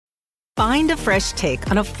Find a fresh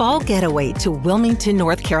take on a fall getaway to Wilmington,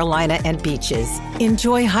 North Carolina and beaches.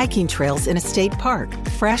 Enjoy hiking trails in a state park,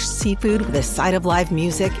 fresh seafood with a side of live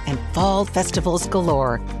music, and fall festivals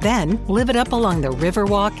galore. Then live it up along the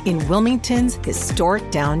Riverwalk in Wilmington's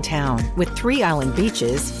historic downtown. With 3 island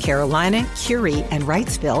beaches, Carolina, Curie, and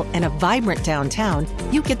Wrightsville, and a vibrant downtown,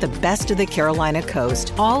 you get the best of the Carolina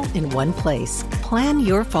coast all in one place. Plan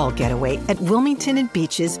your fall getaway at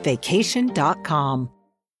WilmingtonandBeachesVacation.com.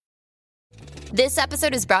 This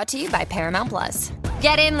episode is brought to you by Paramount Plus.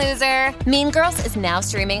 Get in, loser! Mean Girls is now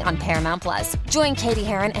streaming on Paramount Plus. Join Katie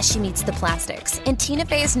Heron as she meets the plastics in Tina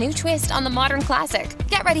Fey's new twist on the modern classic.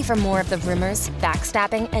 Get ready for more of the rumors,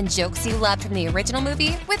 backstabbing, and jokes you loved from the original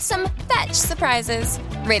movie with some fetch surprises.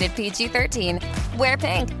 Rated PG-13. Wear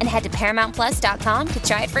pink and head to ParamountPlus.com to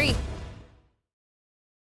try it free.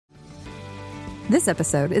 This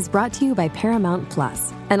episode is brought to you by Paramount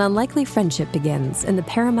Plus. An unlikely friendship begins in the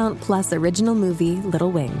Paramount Plus original movie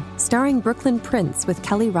Little Wing, starring Brooklyn Prince with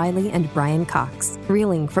Kelly Riley and Brian Cox.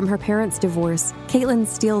 Reeling from her parents' divorce, Caitlin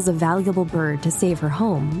steals a valuable bird to save her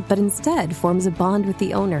home, but instead forms a bond with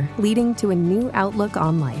the owner, leading to a new outlook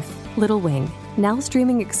on life. Little Wing, now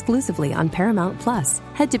streaming exclusively on Paramount Plus.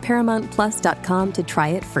 Head to ParamountPlus.com to try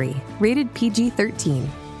it free. Rated PG-13.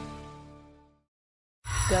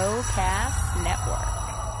 Go Cast Network.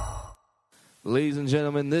 Ladies and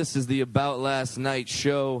gentlemen, this is the About Last Night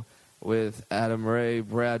show with Adam Ray,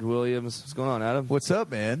 Brad Williams. What's going on, Adam? What's up,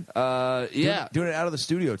 man? Yeah. Doing it out of the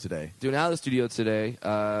studio today. Doing it out of the studio today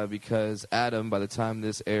because, Adam, by the time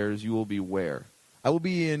this airs, you will be where? I will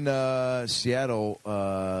be in Seattle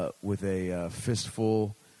with a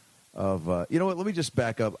fistful of... you know what? Let me just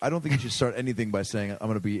back up. I don't think you should start anything by saying I'm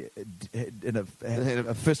going to be in a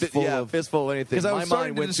fistful of... fistful of anything. Because my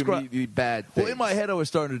mind went to the bad things. Well, in my head, I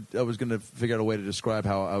was going to figure out a way to describe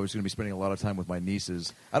how I was going to be spending a lot of time with my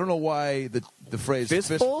nieces. I don't know why the phrase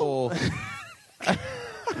fistful...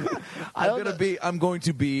 I'm going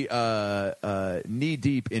to be knee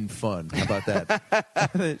deep in fun. How about that?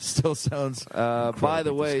 It still sounds. By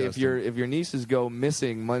the way, disgusting. if your nieces go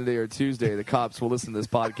missing Monday or Tuesday, the cops will listen to this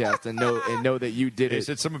podcast and know that you did He it.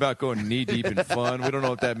 said something about going knee deep in fun. We don't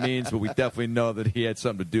know what that means, but we definitely know that he had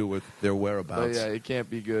something to do with their whereabouts. But yeah, it can't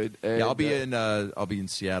be good. Yeah, And, I'll be in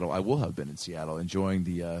Seattle. I will have been in Seattle enjoying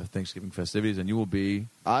the Thanksgiving festivities, and you will be.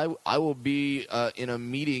 I will be in a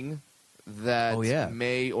meeting that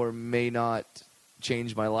may or may not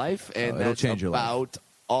change my life, and it'll that's change your life. About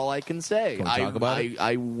all I can say. Can we talk about it?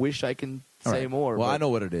 I wish I can All say right. more. Well, but I know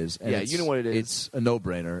what it is. And yeah, you know what it is. It's a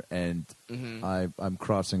no-brainer, and I'm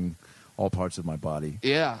crossing all parts of my body.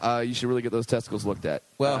 Yeah, you should really get those testicles looked at.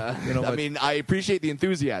 Well, you know what? I mean, I appreciate the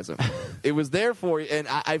enthusiasm. It was there for you, and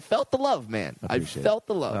I felt the love, man. I felt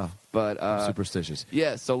the love. Well, but I'm superstitious.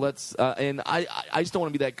 Yeah, so let's. And I just don't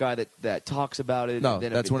want to be that guy that talks about it. No, and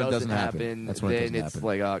then that's if when it doesn't doesn't happen. That's when it then doesn't it's happen.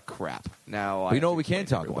 like, oh crap. Now, But you know what we can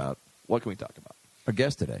talk about? What can we talk about? Our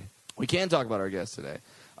guest today. We can talk about our guest today.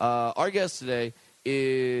 Our guest today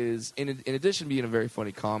is, in addition to being a very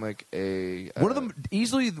funny comic,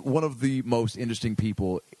 easily one of the most interesting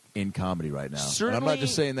people in comedy right now. Certainly, and I'm not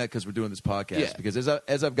just saying that because we're doing this podcast. Yeah. Because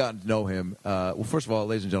as I've gotten to know him, well, first of all,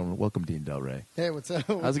 ladies and gentlemen, welcome Dean Del Rey. Hey, what's up?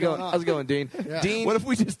 How's it going? How's it going, Dean? Yeah. Dean, What if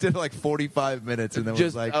we just did like 45 minutes and then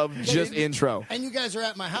just was like, just intro? And you guys are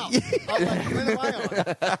at my house. I'm like, when am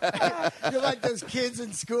I on? You're like those kids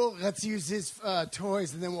in school. Let's use his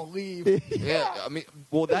toys and then we'll leave. Yeah, I mean,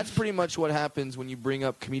 well, that's pretty much what happens when you bring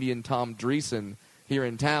up comedian Tom Dreesen here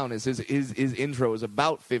in town. Is his intro is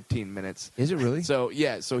about 15 minutes. Is it really? So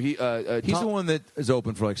yeah, so he's he's the one that is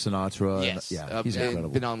open for like Sinatra. Yes, Yeah, he's and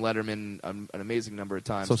incredible. been on Letterman an amazing number of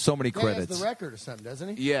times. So many He has credits. the record or something,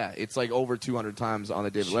 doesn't he? Yeah, it's like over 200 times on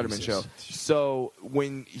the David Letterman show. So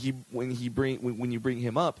when you bring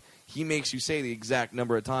him up, he makes you say the exact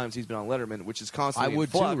number of times he's been on Letterman, which is I constantly in would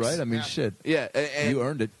too, flux. right? I mean, shit. Yeah, and You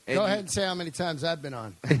earned it. Go ahead and say how many times I've been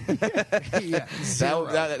on. Yeah,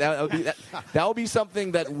 That would be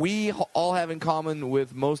something that we all have in common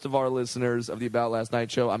with most of our listeners of the About Last Night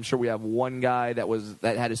show. I'm sure we have one guy that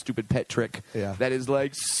had a stupid pet trick. Yeah. That is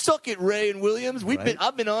like, suck it, Ray and Williams.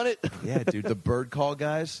 I've been on it. Yeah, dude, the bird call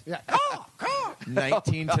guys. Yeah.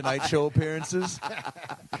 19 Tonight Show appearances.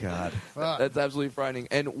 God. That's absolutely frightening.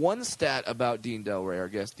 And one stat about Dean Del Rey, our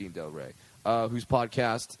guest Dean Del Rey, whose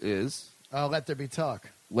podcast is Let There Be Talk.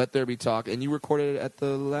 Let There Be Talk, and you recorded it at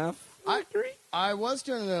the Laugh Factory? I was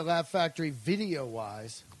doing the Laugh Factory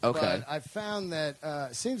video-wise. Okay. But I found that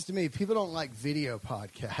it seems to me people don't like video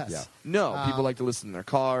podcasts. Yeah. No, people like to listen in their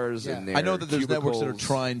cars and their I know that there's networks that are cubicles.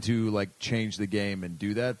 trying to like change the game and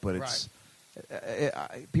do that, but it's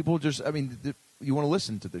people just. I mean, you want to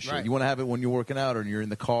listen to the shit. Right. You want to have it when you're working out or you're in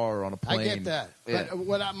the car or on a plane. I get that. Yeah.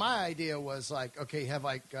 But my idea was like, okay, have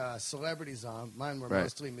like celebrities on. Mine were Right.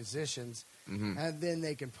 mostly musicians. Mhm. And then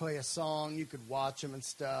they can play a song. You could watch them and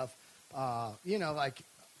stuff. You know, like,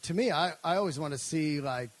 to me, I always want to see,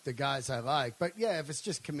 like, the guys I like. But, yeah, if it's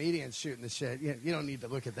just comedians shooting the shit, you don't need to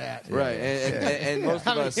look at that. Right, and most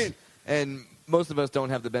of I us mean- and most of us don't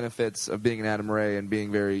have the benefits of being an Adam Ray and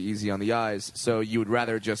being very easy on the eyes. So you would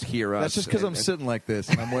rather just hear us. That's just because I'm sitting like this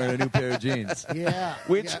and I'm wearing a new pair of jeans. Yeah.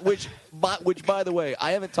 Which, yeah. which, by the way,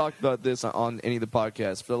 I haven't talked about this on any of the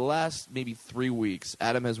podcasts. For the last maybe 3 weeks,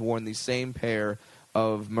 Adam has worn the same pair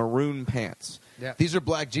of maroon pants. Yeah. These are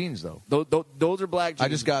black jeans, though. Those are black jeans. I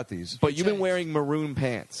just got these. But you've been Changed. wearing maroon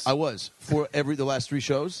pants. I was for the last 3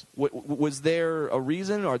 shows. Was there a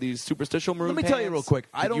reason? Are these superstitial maroon Let me pants? tell you real quick.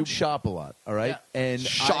 I Did don't you- shop a lot, all right? Yeah. And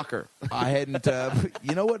Shocker. I hadn't.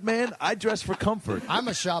 You know what, man? I dress for comfort. I'm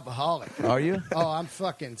a shopaholic. Are you? Oh, I'm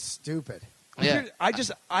fucking stupid. Yeah. Dude, I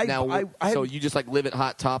just I Now, I so you just like live at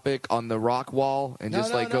Hot Topic on the rock wall and No,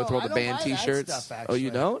 just like go through all I the don't band buy that T-shirts? stuff, Oh, you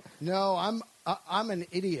actually. don't? No, I'm an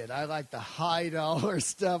idiot. I like the high dollar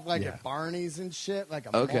stuff, like Yeah. at Barney's and shit, like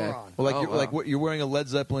a Okay. moron. well, like Oh, you're, wow. like what you're wearing a Led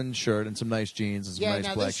Zeppelin shirt and some nice jeans and some Yeah, nice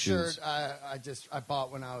now black this shoes. shirt I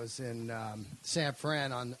bought when I was in San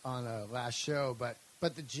Fran on a last show, but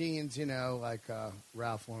the jeans, you know, like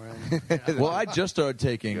Ralph Lauren. You know. Well, I just started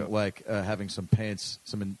taking like having some pants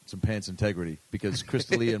integrity because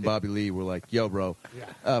Krista Lee and Bobby Lee were like, "Yo, bro,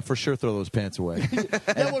 for sure throw those pants away."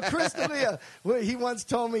 Yeah, well, Chris D'Elia, he once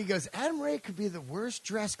told me, he goes, Adam Ray could be the worst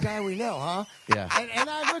dressed guy we know, huh? Yeah. And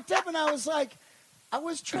I looked up and I was like, I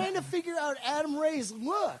was trying to figure out Adam Ray's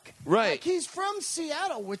look. Right. Like, he's from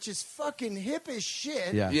Seattle, which is fucking hip as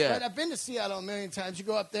shit. Yeah. Yeah. But I've been to Seattle a million times. You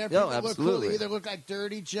go up there, No, people look cool. absolutely. They either look like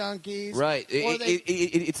dirty junkies. Right. Or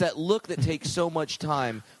It's that look that takes so much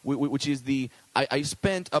time, which is I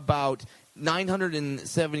spent about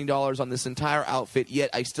 $970 on this entire outfit, yet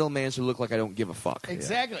I still manage to look like I don't give a fuck.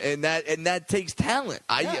 Exactly. And that takes talent.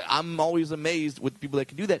 Yeah. I'm always amazed with people that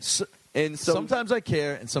can do that. And so Sometimes I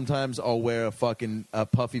care, and sometimes I'll wear a fucking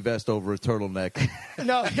puffy vest over a turtleneck.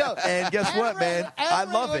 No, And guess what, man? I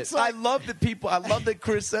love it. I love that people. I love that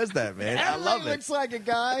Chris says that, man. I Adam love Ray it. looks like a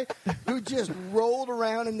guy who just rolled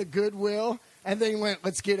around in the Goodwill and then went,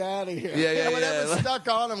 let's get out of here. Yeah, yeah, Whatever yeah. stuck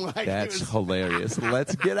on him like That's it was, hilarious.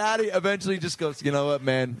 Let's get out of here. Eventually, he just goes. You know what,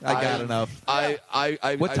 man? I got enough.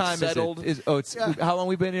 What What time settled, is it? It's how long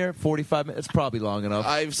we been here? 45 minutes. It's probably long enough.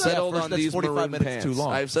 I've settled Yeah, on that's these 45 maroon minutes pants. too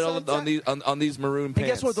long. I've settled on these maroon And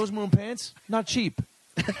pants. guess what? Those maroon pants, not cheap.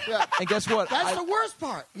 yeah. And guess what? That's the worst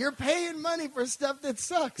part. You're paying money for stuff that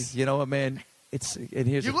sucks. You know what, man? And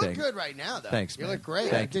here's You the look thing. good right now, though. Thanks, You man. look great.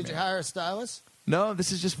 Thank you, Did you man. hire a stylist? No,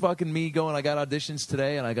 this is just fucking me going. I got auditions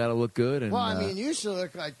today, and I got to look good. And Well, I mean, you should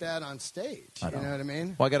look like that on stage. I You know. know what I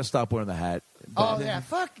mean? well, I got to stop wearing the hat. Oh, yeah.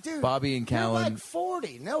 Fuck, dude. Bobby and You're Callan. like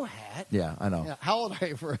 40. No hat. Yeah, I know. Yeah. How old are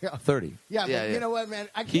you for real? 30. Yeah, Yeah, but yeah. you know what, man?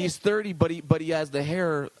 I can't. He's 30, but he has the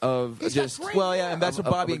hair of He's got just great Well, yeah, and that's Of-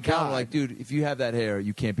 what of Bobby a and Callan were guy. like, dude, if you have that hair,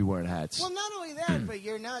 you can't be wearing hats. Well, not only that, but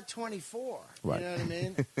you're not 24. Right. You know what I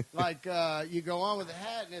mean? Like, you go on with a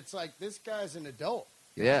hat, and it's like, this guy's an adult.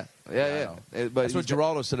 yeah. I know. But That's what he's-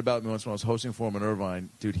 Geraldo said about me once when I was hosting for him in Irvine.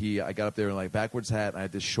 Dude, I got up there in like backwards hat, and I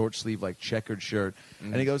had this short sleeve like checkered shirt,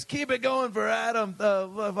 and he goes, "Keep it going for Adam.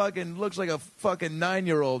 Fucking looks like a fucking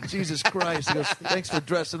 9-year-old. Jesus Christ." He goes, "Thanks for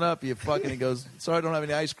dressing up, you fucking." He goes, "Sorry, I don't have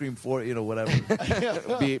any ice cream for it. You know, whatever."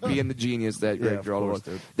 being the genius that Yeah, Greg of Giraldo course,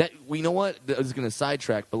 was. dude. That you know what? I was going to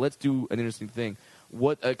sidetrack, but let's do an interesting thing.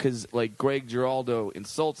 What? Because like Greg Giraldo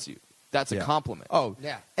insults you. That's a Yeah. compliment. Oh,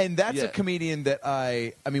 Yeah. And that's Yeah. a comedian that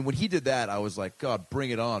I mean, when he did that, I was like, God, bring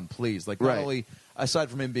it on, please. Like, not Right. only, aside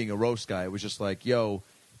from him being a roast guy, it was just like, yo,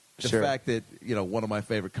 the Sure. fact that, you know, one of my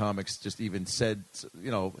favorite comics just even said,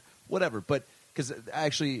 you know, whatever. But, because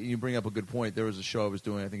actually, you bring up a good point. There was a show I was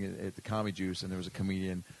doing, I think, at the Comedy Juice, and there was a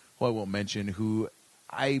comedian who I won't mention, who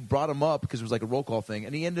I brought him up because it was like a roll call thing,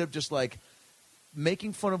 and he ended up just like,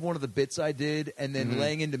 making fun of one of the bits I did and then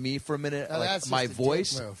laying into me for a minute, Oh, like that's my just a dick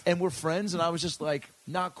voice, move. and we're friends, and I was just like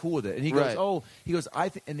not cool with it. And he goes, Right. "Oh," he goes, "I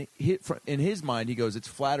think," and in his mind, he goes, "It's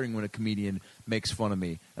flattering when a comedian makes fun of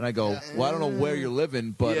me." And I go, "Well, I don't know where you're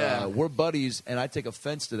living, but Yeah. we're buddies," and I take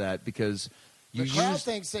offense to that because you The crowd use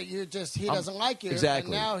thinks that he doesn't like you.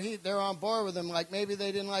 exactly. And now they're on board with him. Like, maybe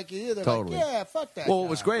they didn't like you either. Totally. Like, yeah, fuck that Well, guy. what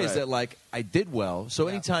was great is Right. that like I did well. So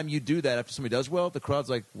Yeah. anytime you do that after somebody does well, the crowd's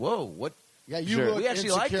like, "Whoa, what?" Yeah, you Sure. look We actually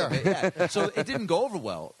insecure. liked it. Yeah. So it didn't go over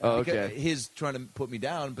well. Oh, because okay. His trying to put me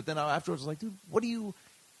down, but then afterwards I was like, dude, what do you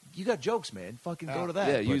got jokes, man. Fucking go to that.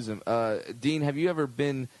 Yeah, But- use them. Dean, have you ever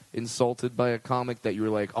been insulted by a comic that you were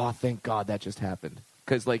like, oh, thank God that just happened?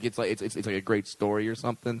 because like it's like a great story or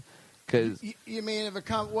something. Because you mean if it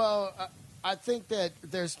comes? I think that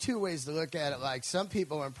there's two ways to look at it. Like some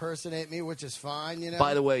people impersonate me, which is fine, you know.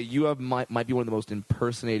 By the way, you might be one of the most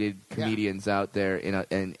impersonated comedians out there in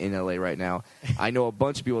LA right now. I know a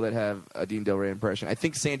bunch of people that have a Dean Del Rey impression. I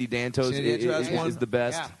think Sandy Dantos is the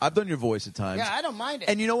best. Yeah. I've done your voice at times. Yeah, I don't mind it.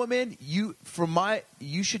 And you know what, man? You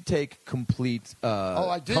should take complete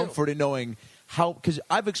I do. comfort in knowing how, because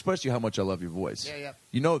I've expressed to you how much I love your voice. Yeah, yeah.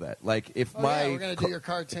 You know that. Like if we're gonna do your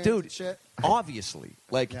cartoons dude, and shit. Obviously,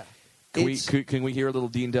 like. Yeah. Can we hear a little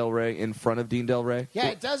Dean Del Rey in front of Dean Del Rey? Yeah,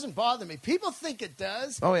 it doesn't bother me. People think it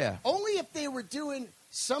does. Oh, yeah. Only if they were doing.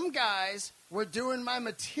 Some guys were doing my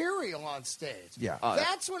material on stage. Yeah.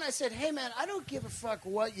 That's when I said, "Hey, man, I don't give a fuck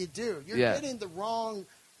what you do. You're getting the wrong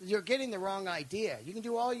idea. You can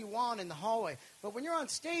do all you want in the hallway, but when you're on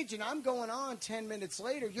stage and I'm going on 10 minutes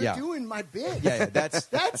later, you're doing my bit. Yeah, that's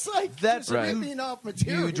that's right. ripping off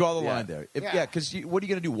material. You draw the line there. Because what are you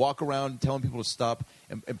going to do? Walk around telling people to stop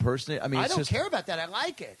impersonate? I mean, I it's don't just, care about that. I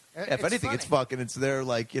like it. If anything, funny. it's there,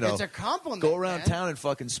 like, you know. It's a compliment. Go around man. town and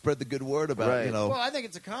fucking spread the good word about, you know. Well, I think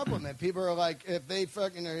it's a compliment. People are like, if they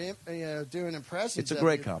fucking are doing impressions, it's a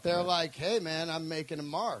great compliment. They're like, hey, man, I'm making a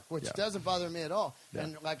mark, which doesn't bother me at all. Yeah.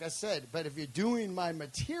 And like I said, but if you're doing my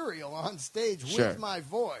material on stage Sure. with my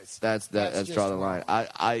voice, That's just draw the wrong. line.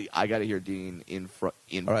 I got to hear Dean in front.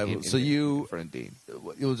 All right, in front of Dean.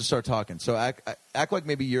 You'll just start talking. So act like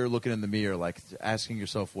maybe you're looking in the mirror, like asking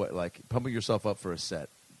yourself like pumping yourself up for a set.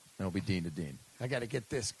 And it'll be Dean to Dean. I got to get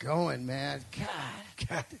this going, man.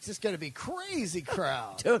 God, it's just going to be crazy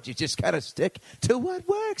crowd. Dude, you just got to stick to what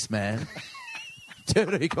works, man.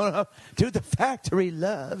 Dude, are you going up? Dude, the factory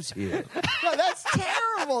loves you. No, that's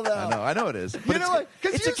terrible, though. I know it is. But You know what?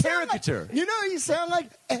 'Cause it's you a sound caricature. Like, you sound like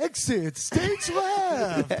exit, stage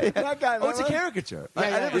left. That guy. Oh, it's a caricature. Yeah, I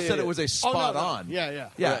never said yeah. it was a spot on. Yeah.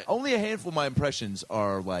 Yeah, Right. only a handful of my impressions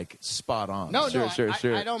are like spot on. No, Sure.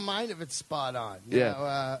 I don't mind if it's spot on. You Yeah.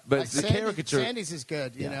 know, But like the caricature- Sandy's is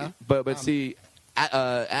good, you know. But see,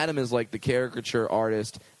 Adam is like the caricature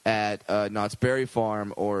artist at Knott's Berry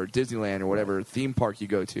Farm or Disneyland or whatever theme park you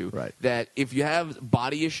go to. Right. That if you have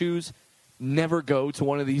body issues, never go to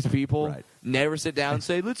one of these people. Right. Never sit down and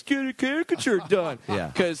say, let's get a caricature done. Yeah.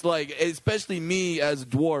 Because, like, especially me as a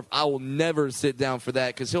dwarf, I will never sit down for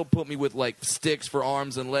that because he'll put me with, like, sticks for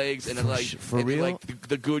arms and legs and, For and, real? like,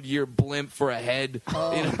 the Goodyear blimp for a head. You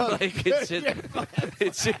know, like, it's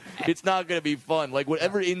not going to be fun. Like,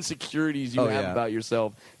 whatever insecurities you have about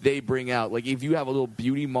yourself, they bring out. Like, if you have a little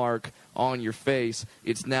beauty mark on your face,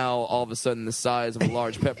 it's now all of a sudden the size of a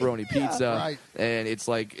large pepperoni pizza, right. and it's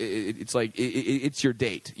your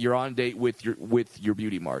date. You're on date with your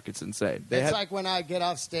beauty mark. It's insane. It's like when I get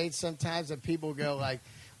off stage sometimes and people go like,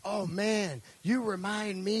 "Oh man, you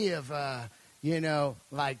remind me of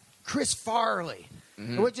like Chris Farley."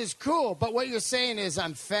 Mm-hmm. Which is cool, but what you're saying is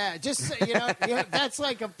I'm fat. Just say, that's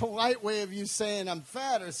like a polite way of you saying I'm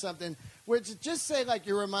fat or something. Which just say like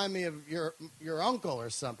you remind me of your uncle or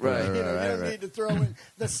something. Right, you don't right. need to throw in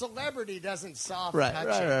the celebrity doesn't soft Right, touch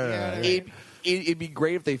right, it. right, You know right. what I mean? It'd be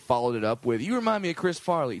great if they followed it up with, you remind me of Chris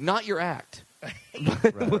Farley, not your act.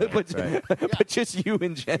 But just you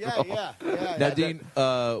in general. Yeah. Now, Dean,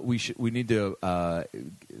 we need to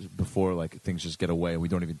before like things just get away and we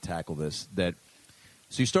don't even tackle this. So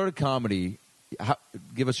you started comedy.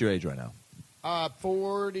 Give us your age right now.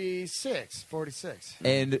 46.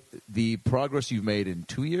 And the progress you've made in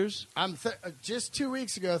 2 years. I'm just 2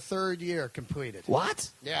 weeks ago, third year completed. What?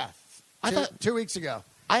 Yeah, I thought 2 weeks ago.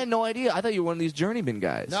 I had no idea. I thought you were one of these journeyman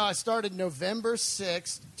guys. No, I started November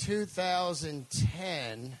 6th,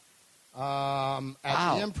 2010. At the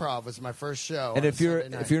Improv was my first show. And on if you're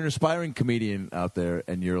Sunday night. an aspiring comedian out there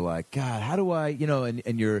and you're like, God, how do I,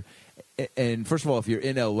 and first of all, if you're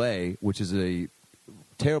in LA, which is a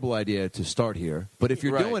terrible idea to start here, but if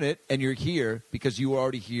you're Right. doing it and you're here because you were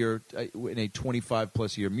already here in a 25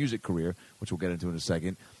 plus year music career, which we'll get into in a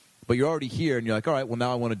second, but you're already here and you're like, all right, well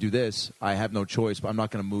now I want to do this. I have no choice, but I'm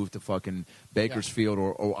not going to move to fucking Bakersfield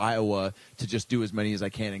or Iowa to just do as many as I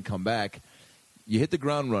can and come back. You hit the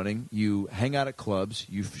ground running. You hang out at clubs.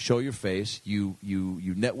 You show your face. You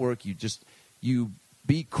network. You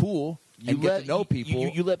be cool. You get to know people.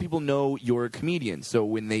 You let people know you're a comedian. So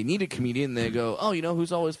when they need a comedian, they go, oh,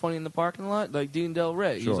 who's always funny in the parking lot? Like Dean Del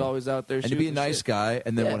Rey. Sure. He's always out there and to shooting be a nice shit. guy.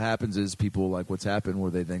 And then Yeah. what happens is people like what's happened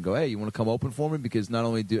where they then go, hey, you want to come open for me? Because not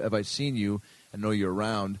only have I seen you and know you're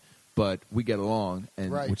around, but we get along,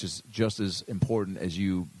 and Right. which is just as important as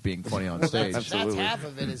you being funny on stage. that's half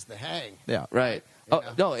of it is the hang. Yeah. Right. You Oh,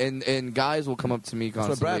 know? no, and guys will come up to me That's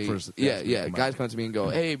what constantly. Brad first asked me to Yeah. come Guys out. come up to me and go,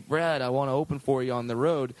 hey, Brad, I want to open for you on the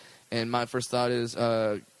road. And my first thought is,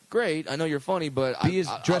 great, I know you're funny, but Be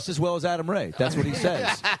dressed as well as Adam Ray. That's what he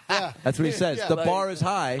says. That's what he says. Yeah, the like, bar is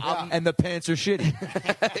high, and the pants are shitty.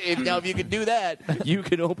 now, if you could do that, you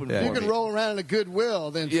could open for You can me. roll around in a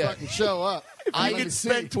Goodwill, then fucking show up. I could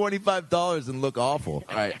spend $25 and look awful.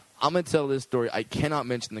 All right, I'm going to tell this story. I cannot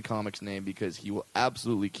mention the comic's name because he will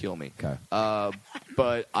absolutely kill me. Okay.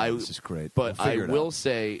 But This is great. But We'll I figure it will out.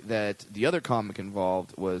 say that the other comic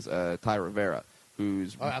involved was Ty Rivera,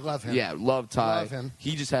 who's I love him. Yeah, love Ty. Love him.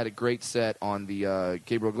 He just had a great set on the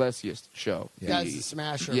Gabriel Iglesias show. Guy's The- a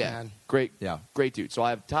smasher, yeah, man. great, Yeah. great dude. So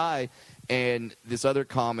I have Ty and this other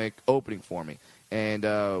comic opening for me. And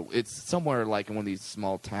it's somewhere like in one of these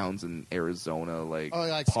small towns in Arizona, like,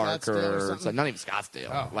 like Parker. Scottsdale or It's something? like not even Scottsdale.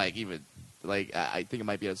 Oh. Like even like I think it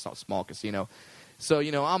might be a small casino. So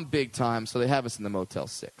I'm big time. So they have us in the Motel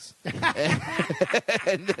 6,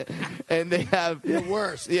 and they have The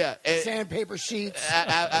worst. Yeah, and- Sandpaper sheets.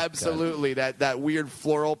 absolutely that weird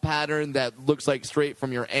floral pattern that looks like straight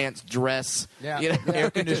from your aunt's dress. Yeah. You know? Yeah.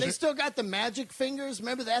 They still got the magic fingers.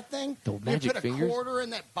 Remember that thing? The you magic put a fingers? quarter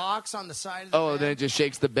in that box on the side of the Oh, bed. then it just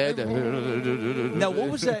shakes the bed. Now, what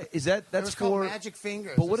was that? Is that It that's was called for? magic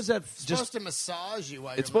fingers. But what is that? It's Just supposed to massage you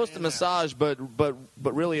while It's you're supposed to laying there. massage,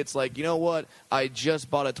 but really, it's like, you know what? I just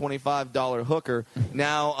bought a $25 hooker.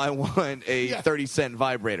 Now I want a Yeah. 30-cent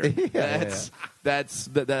vibrator. That's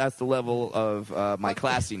the level of my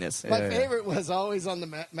classiness. My favorite was always on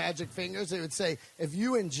the magic fingers. It would say, "If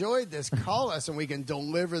you enjoyed this, call us and we can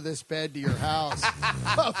deliver this bed to your house."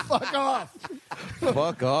 Oh, fuck off!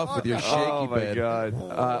 fuck off with your shaky Oh my bed. god!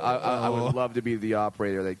 I would love to be the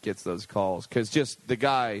operator that gets those calls, because just the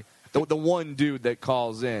guy, the one dude that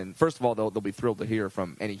calls in. First of all, they'll be thrilled to hear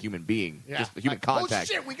from any human being, just the human Like, contact.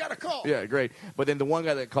 Oh shit, we got a call. Yeah, great. But then the one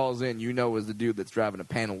guy that calls in, is the dude that's driving a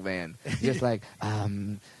panel van. Just like,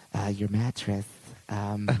 your mattress,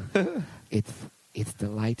 it's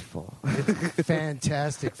delightful.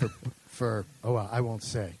 Fantastic for I won't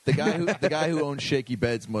say. The guy who owns shaky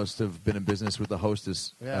beds must have been in business with the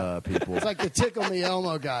hostess people. It's like the Tickle Me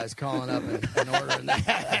Elmo guys calling up and ordering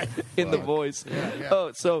that. In the voice. yeah.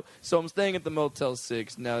 Oh, so I'm staying at the Motel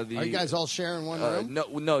 6 now. Are you guys all sharing one room?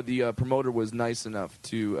 No. The promoter was nice enough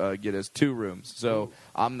to get us 2 rooms. So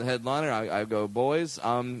I'm the headliner. I go, boys.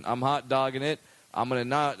 I'm hot dogging it. I'm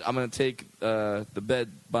gonna take the bed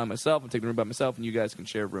by myself and take the room by myself, and you guys can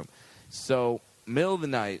share a room. So middle of the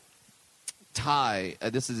night, Ty.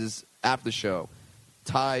 This is after the show.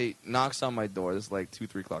 Ty knocks on my door. This is like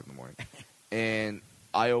 2-3 o'clock in the morning, and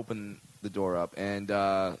I open the door up, and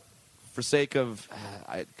for sake of,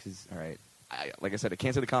 like I said, I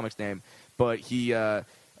can't say the comic's name, but let's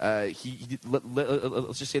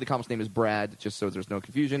just say the comic's name is Brad, just so there's no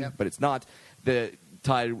confusion, but it's not.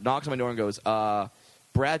 Ty knocks on my door and goes,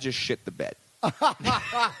 Brad just shit the bed.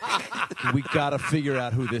 We gotta figure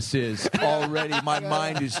out who this is. Already, my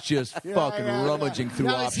mind is just fucking rummaging through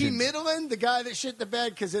now, options. Is he middling, the guy that shit the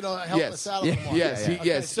bed? Because it'll help us out a little more.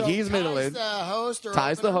 Yes, So he's Ty's middling. the host or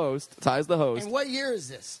Ty's the opener? host. And what year is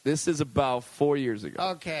this? This is about 4 years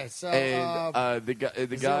ago. Okay, so And the guy,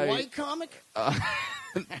 is it a white comic?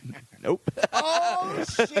 nope. Oh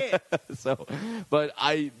shit! So, but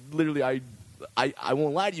I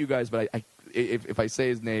won't lie to you guys, but if I say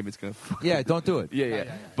his name, it's gonna. Yeah, don't do it.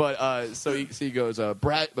 Yeah. But so he goes,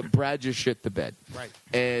 Brad just shit the bed. Right.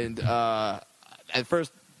 And at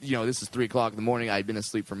first, this is 3 o'clock in the morning. I'd been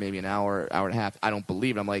asleep for maybe an hour and a half. I don't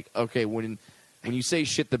believe it. I'm like, okay, when you say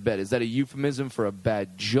shit the bed, is that a euphemism for a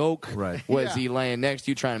bad joke? Right. Was he laying next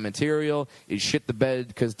to you trying to material? Is shit the bed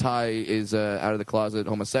because Ty is out of the closet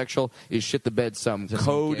homosexual? Is shit the bed some Just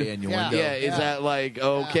code? gay innuendo. Yeah, is that like,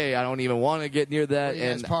 okay, I don't even want to get near that? Are you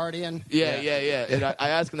guys And partying? yeah. And I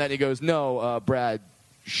ask him that, and he goes, no, Brad,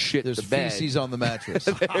 shit There's the bed. feces on the mattress.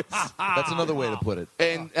 That's another way to put it.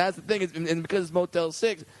 And that's the thing, and because it's Motel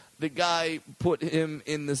 6, the guy put him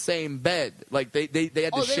in the same bed. Like, they had to they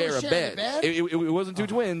were share a sharing bed. a bed? It wasn't 2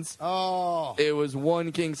 twins. Oh. It was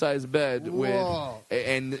one king-size bed Whoa.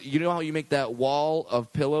 and you know how you make that wall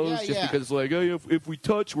of pillows Yeah, just yeah. because it's like, hey, if we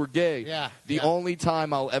touch, we're gay. Yeah, The yeah. only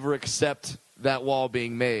time I'll ever accept that wall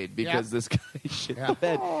being made because this guy shit the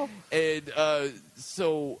bed. And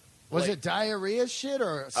so... Was like, it diarrhea shit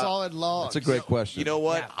or solid logs? That's a great question. You know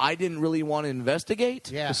what? Yeah. I didn't really want to investigate.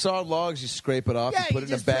 Yeah. The solid logs, you scrape it off, Yeah, you put you it in a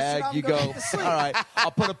just push it bag, off you and go go, back to sleep. all right,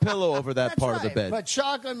 I'll put a pillow over that That's part of the right. bed. But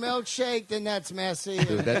chocolate milkshake, then that's messy. Dude,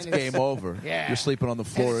 and that's then it's- game over. Yeah. You're sleeping on the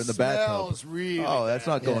floor and in the it bathtub. smells really Oh, that's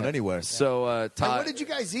not going anywhere. So, And Todd, what did you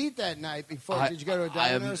guys eat that night before? Did you go to a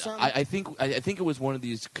diner or something? I think it was one of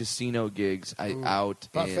these casino gigs out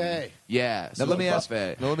Buffet. In, yeah. Now let me ask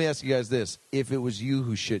buffet. you guys this: if it was you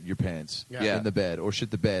who shit your pants Yeah. in the bed or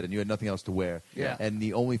shit the bed, and you had nothing else to wear. Yeah. And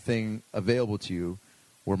the only thing available to you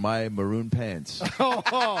were my maroon pants.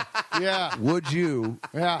 Yeah. Would you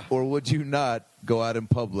or would you not go out in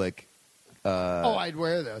public? I'd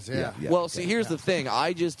wear those. Yeah. Well, see, here's the thing.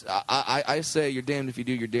 I say you're damned if you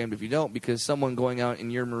do, you're damned if you don't, because someone going out in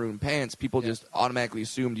your maroon pants, people just automatically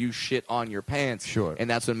assumed you shit on your pants. Sure. And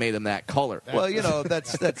that's what made them that color. Well,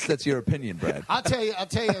 that's your opinion, Brad. I'll tell you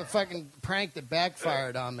a fucking prank that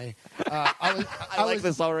backfired on me. I like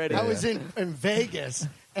this already. I was in Vegas,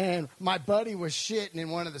 and my buddy was shitting in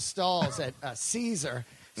one of the stalls at Caesar.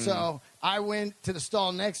 So I went to the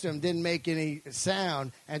stall next to him, didn't make any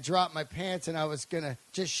sound, and dropped my pants, and I was going to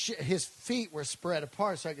just his feet were spread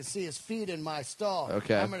apart so I could see his feet in my stall.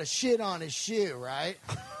 Okay. I'm going to shit on his shoe, right?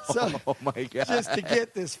 So Oh, my God. just to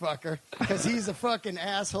get this fucker, because he's a fucking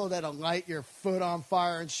asshole that'll light your foot on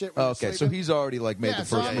fire and shit when you're Okay, so sleeping. he's already like made the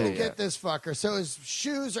So first I'm going move. to get this fucker. So his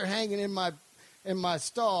shoes are hanging in my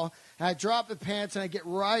stall. And I drop the pants and I get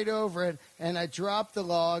right over it and I drop the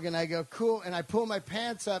log and I go, cool. And I pull my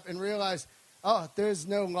pants up and realize, oh, there's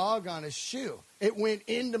no log on his shoe. It went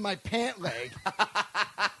into my pant leg.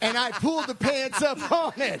 And I pulled the pants up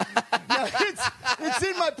on it. Now, it's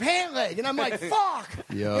in my pant leg. And I'm like, fuck.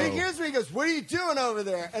 Yo. And he hears me, he goes, what are you doing over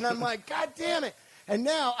there? And I'm like, God damn it. And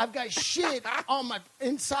now I've got shit on my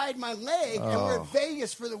inside my leg, and we're in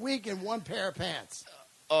Vegas for the week in one pair of pants.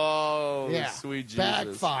 Oh, Yeah, sweet Jesus.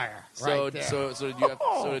 backfire. So, right there. so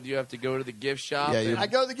did you have to go to the gift shop? Yeah, I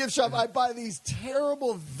go to the gift shop. I buy these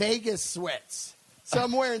terrible Vegas sweats. So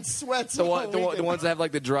I'm wearing sweats. The, all the weekend. ones that have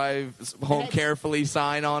like the drive home carefully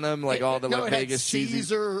sign on them, like all the no, like, it had Vegas cheesy.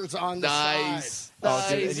 Caesars on the Nice. side. Oh,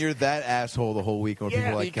 dude, Nice. and you're that asshole the whole week when people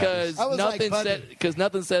are like because I was like, nothing buddy.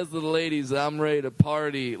 nothing says to the ladies that I'm ready to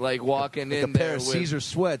party like walking like in a pair there of with Caesar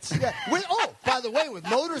sweats. Yeah. By the way, with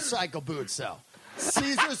motorcycle boots, though.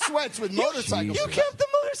 Caesar sweats with motorcycle You boots. kept the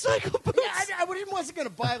motorcycle boots. Yeah, I wasn't going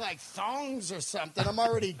to buy like thongs or something. I'm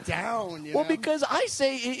already down. You Well, know? because I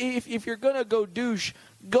say if you're gonna go douche,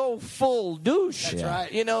 go full douche. That's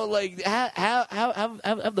right. You know, like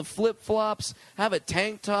have the flip flops, have a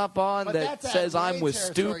tank top on But that that's says LA I'm with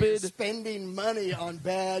territory. You're stupid. spending money on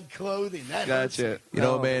bad clothing. That hurts. Gotcha. You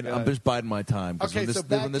know, Oh, man, my I'm God. just biding my time. 'Cause Okay, so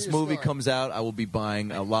back when to this your movie story. comes out, I will be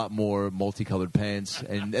buying a lot more multicolored pants,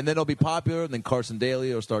 and then it'll be popular, and then Carson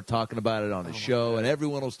Daly will start talking about it on his show, and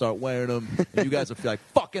everyone will start wearing them, and you guys will feel like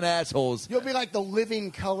fucking assholes. You'll be like the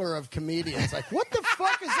living color of comedians. Like, what the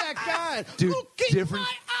fuck is that guy? Dude, Look in different-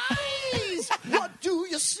 my eyes. What do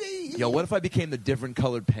you see? Yo, what if I became the different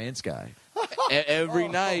colored pants guy? Every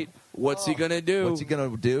night, what's he gonna do? What's he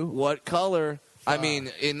gonna do? What color? I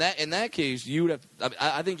mean, in that case, you would have.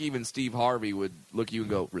 I think even Steve Harvey would look at you and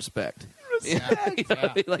go, respect. Respect.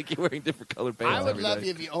 Yeah. Like you're wearing different colored pants. I would every love day.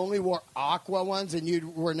 you if you only wore aqua ones and you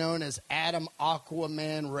were known as Adam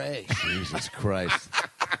Aquaman Ray. Jesus Christ.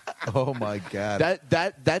 Oh, my God.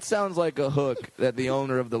 That sounds like a hook that the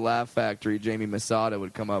owner of the Laugh Factory, Jamie Masada,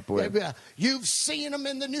 would come up with. You've seen him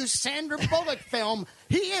in the new Sandra Bullock film.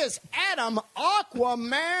 He is Adam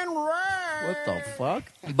Aquaman Ray. What the fuck?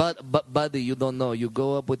 But buddy, you don't know. You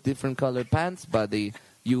go up with different colored pants, buddy.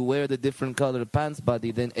 You wear the different colored pants,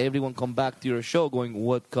 buddy. Then everyone come back to your show going,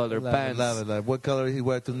 "What color pants?" What color he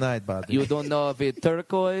wear tonight, buddy? You don't know if it's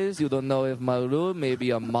turquoise. You don't know if maroon,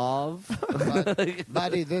 maybe a mauve.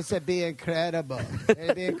 Buddy, this would be incredible.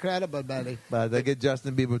 It'd be incredible, buddy. But I get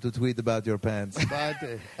Justin Bieber to tweet about your pants.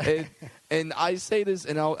 Buddy. and I say this,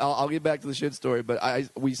 and I'll get back to the shit story. But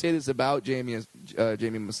we say this about Jamie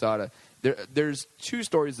Masada. There's two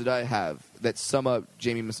stories that I have that sum up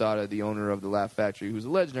Jamie Masada, the owner of the Laugh Factory, who's a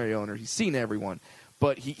legendary owner. He's seen everyone,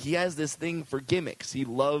 but he has this thing for gimmicks. He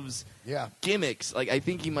loves gimmicks. Like I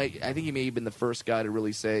think he may have been the first guy to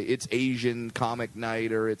really say it's Asian comic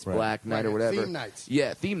night or it's Black night or whatever. Theme nights.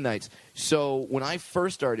 Yeah, theme nights. So when I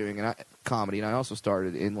first started doing comedy, and I also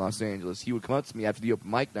started in Los Angeles, he would come up to me after the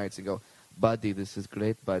open mic nights and go, "Buddy, this is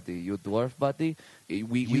great, buddy. You dwarf, buddy.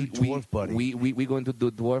 We going to do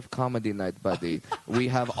dwarf comedy night, buddy. We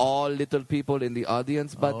have all little people in the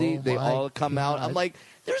audience, buddy. Oh they my all come out." I'm like,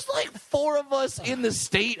 there's like 4 of us in the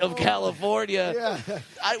state of California. Yeah.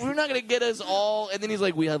 We're not gonna get us all. And then he's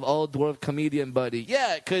like, "We have all dwarf comedian, buddy."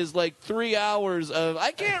 Yeah, because like 3 hours of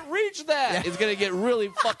I can't reach that is gonna get really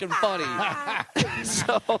fucking funny.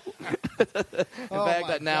 So, in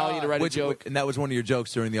fact, now I need to write a joke. And that was one of your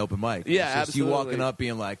jokes during the open mic. Yeah, It's just you absolutely. walking up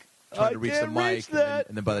being like, trying to reach the can't mic. reach that.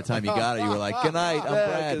 And then by the time you got it, you were like, "Good night, I'm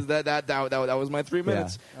Brad." Because that was my 3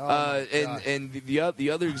 minutes. Oh, my And the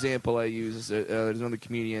other example I use is there's another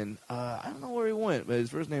comedian. I don't know where he went, but his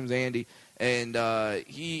first name's Andy, and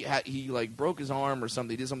he like broke his arm or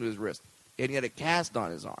something. He did something to his wrist, and he had a cast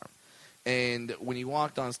on his arm. And when he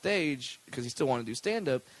walked on stage, because he still wanted to do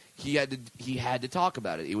stand-up, he had to talk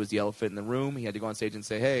about it. It was the elephant in the room. He had to go on stage and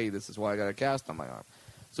say, hey, this is why I got a cast on my arm.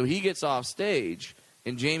 So he gets off stage,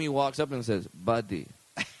 and Jamie walks up and says, buddy,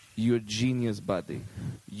 you're a genius, buddy.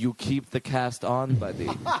 You keep the cast on, buddy.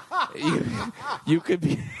 you could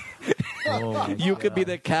be... you could be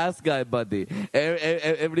the cast guy, buddy.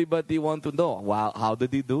 Everybody want to know, wow, how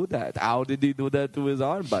did he do that? How did he do that to his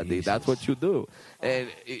arm, buddy? Jesus. That's what you do. And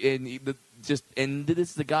this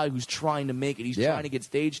is the guy who's trying to make it. He's trying to get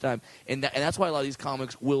stage time, and that's why a lot of these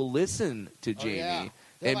comics will listen to Jamie. Yeah.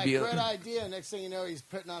 They're like, good idea. Next thing you know, he's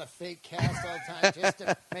putting on a fake cast all the time just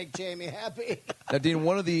to make Jamie happy. Now, Dean,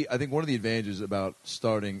 I think one of the advantages about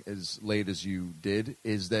starting as late as you did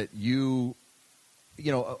is that you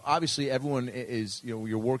know, obviously everyone is, you know,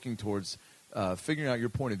 you're working towards figuring out your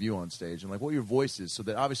point of view on stage and like what your voice is, so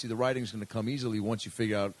that obviously the writing is going to come easily once you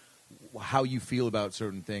figure out how you feel about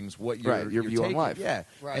certain things, what your view on life. Yeah,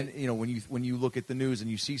 right. And you know, when you look at the news and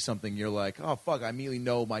you see something, you're like, oh fuck, I immediately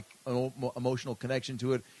know my emotional connection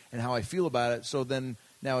to it and how I feel about it. So then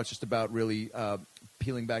now it's just about really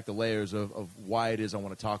peeling back the layers of why it is I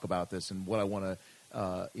want to talk about this and what I want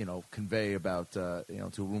to convey about to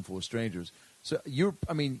a room full of strangers. So you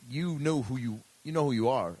know who you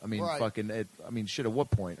are. I mean, right. Shit. At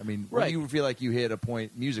what point? I mean, when do you feel like you hit a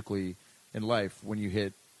point musically in life when you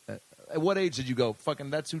hit? At what age did you go? Fucking,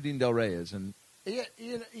 that's who Dean Del Rey is. And yeah,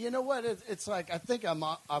 you know what? It's like I think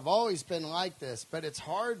I've always been like this, but it's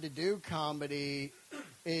hard to do comedy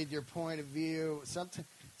in your point of view.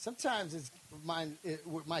 Sometimes it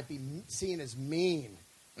might be seen as mean.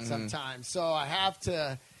 Mm-hmm. Sometimes, so I have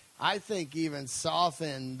to. I think even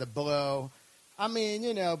soften the blow. I mean,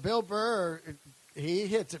 you know, Bill Burr, he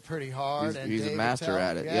hits it pretty hard. He's a master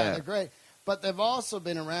at it. Yeah, they're great. But they've also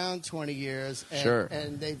been around 20 years,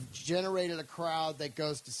 and they've generated a crowd that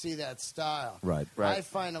goes to see that style. Right. I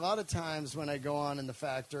find a lot of times when I go on in the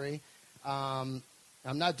factory, I'm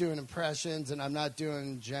not doing impressions and I'm not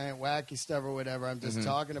doing giant wacky stuff or whatever. I'm just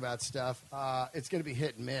talking about stuff. It's going to be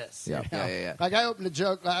hit and miss. Yeah. You know? Yeah. Like I opened a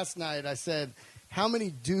joke last night. I said, how many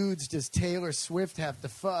dudes does Taylor Swift have to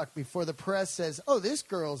fuck before the press says, oh, this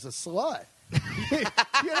girl's a slut? You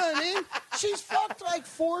know what I mean? She's fucked like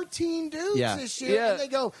 14 dudes this year, and they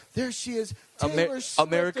go, there she is, Taylor Swift,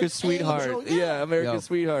 America's sweetheart. Yeah, America's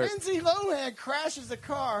sweetheart. Lindsay Lohan crashes a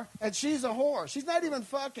car, and she's a whore. She's not even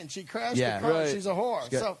fucking. She crashed the car, right. she's a whore.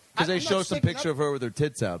 Because they show some picture of her with her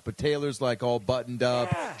tits out, but Taylor's like all buttoned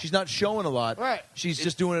up. Yeah. She's not showing a lot. Right. She's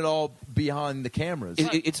just doing it all behind the cameras.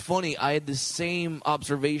 It's funny. I had the same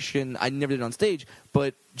observation. I never did it on stage,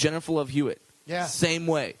 but Jennifer Love Hewitt. Yeah. Same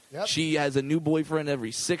way. Yep. She has a new boyfriend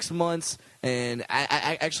every 6 months, and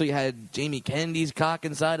I actually had Jamie Kennedy's cock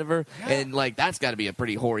inside of her, and like that's got to be a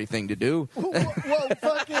pretty hoary thing to do. Well,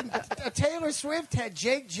 fucking Taylor Swift had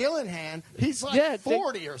Jake Gyllenhaal. He's like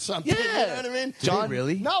 40 or something. Yeah. You know what I mean? John,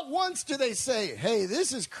 really? Not once do they say, "Hey,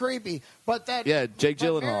 this is creepy," but that Jake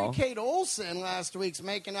Gyllenhaal. Mary-Kate Olsen last week's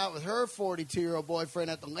making out with her 42-year-old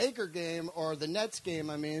boyfriend at the Laker game or the Nets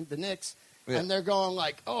game. I mean, the Knicks. Yeah. And they're going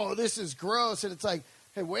like, oh, this is gross. And it's like,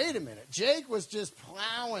 hey, wait a minute. Jake was just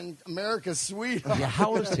plowing America's sweetheart. Yeah, how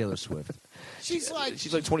old is Taylor Swift? She's like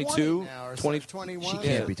 22 now or 21. She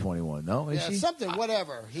can't be 21, no? Is she? Something,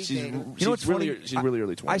 whatever. She's really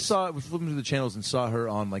early 20s. I was flipping through the channels and saw her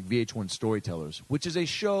on like VH1 Storytellers, which is a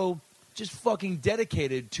show just fucking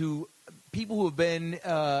dedicated to people who have been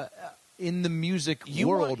in the music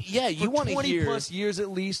world. You want to 20 hear plus years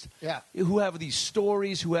at least. Yeah. Who have these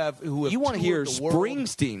stories? Who have you want to hear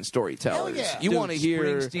Springsteen storytellers. Hell yeah. You want to hear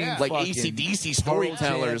Springsteen, like fucking AC/DC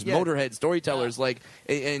storytellers, Motorhead storytellers, like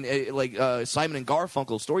Simon and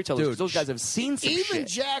Garfunkel storytellers. Dude, Those guys have seen some Even shit.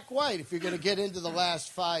 Jack White, if you're going to get into the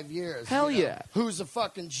last 5 years. Hell you know, yeah. Who's a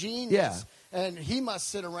fucking genius. Yeah. And he must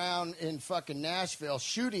sit around in fucking Nashville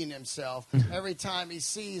shooting himself every time he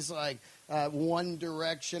sees like One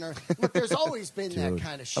Direction or look. There's always been that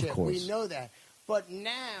kind of shit. We know that, but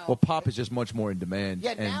now, well, pop is just much more in demand.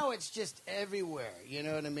 Yeah, now it's just everywhere. You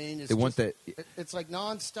know what I mean? They want that. It's like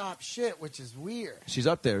nonstop shit, which is weird. She's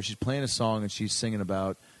up there. She's playing a song and she's singing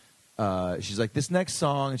about. She's like, this next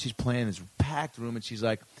song, and she's playing this packed room, and she's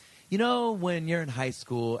like, you know, when you're in high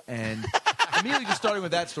school and. Immediately just starting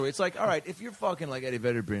with that story, it's like, all right, if you're fucking like Eddie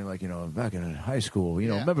Vedder being like, you know, back in high school, you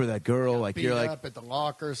know, remember that girl? Like beat you're like up at the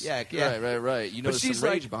lockers. Yeah. Right. You know, there's some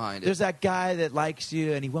rage behind it. There's that guy that likes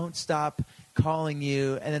you and he won't stop calling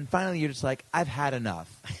you, and then finally you're just like, I've had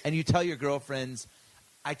enough. And you tell your girlfriends,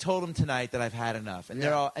 I told him tonight that I've had enough. And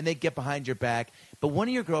they get behind your back. But one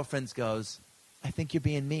of your girlfriends goes, I think you're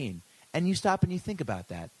being mean. And you stop and you think about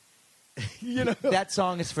that. You know, that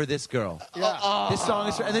song is for this girl. yeah. This song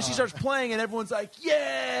is for, and then she starts playing, and everyone's like,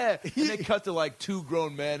 yeah! And they cut to like two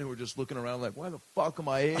grown men who are just looking around like, why the fuck am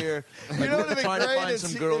I here? Like, You know what would be trying to great find if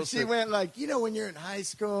some she, girls if she to- went like, you know, when you're in high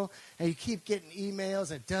school and you keep getting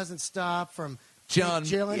emails and it doesn't stop from John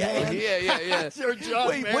Gyllenhaal. Yeah. Or John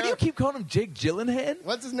Wait, Mayer. what do you keep calling him? Jake Gyllenhaal?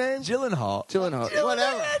 What's his name? Gyllenhaal. Gyllenhaal.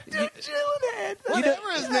 Whatever. Gyllenhaal.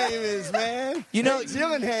 Whatever his name is, man. You know-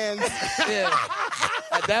 Gyllenhaal. Yeah.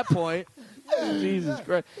 At that point, Jesus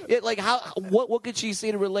Christ! Like how? What could she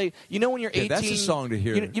say to relate? You know, when you're 18, that's a song to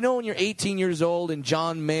hear. You know, when you're 18 years old and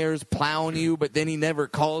John Mayer's plowing you, but then he never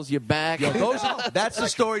calls you back. Yo, that's the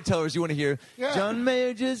storytellers you want to hear. Yeah. John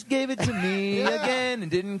Mayer just gave it to me again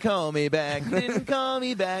and didn't call me back. Didn't call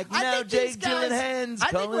me back. I Now think Jake these guys- Gyllenhaal's I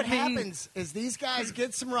think calling what me. happens is these guys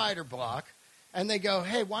get some writer block, and they go,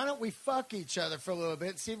 "Hey, why don't we fuck each other for a little bit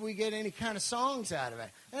and see if we get any kind of songs out of it?"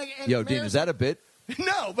 And Yo, Dean, is that a bit?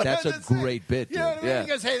 No, but That's a just saying. great bit, You know what I dude. mean? Yeah. He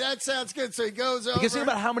goes, "Hey, that sounds good." So he goes over. Because think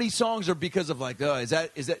about how many songs are because of like, is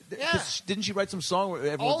that? Yeah. 'Cause didn't she write some song where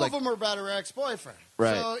everyone's all like, of them are about her ex-boyfriend.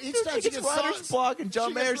 Right. So each Dude, time she she gets gets writer's songs, block, and John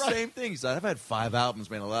she gets Mayer, writer- same thing. He's like, I've had 5 albums,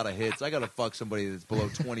 man, a lot of hits. I got to fuck somebody that's below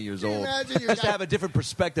 20 years Can you old. imagine you Just to got- have a different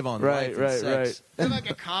perspective on Right, life and right, sex. You're like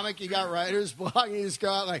a comic, you got writer's block, and you just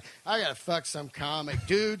go out like, I gotta fuck some comic,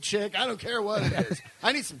 dude, chick, I don't care what it is.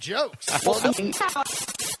 I need some jokes.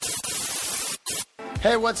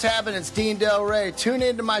 Hey, what's happening? It's Dean Del Rey. Tune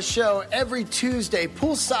into my show every Tuesday,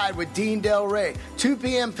 Poolside with Dean Del Rey, 2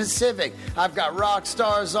 p.m. Pacific. I've got rock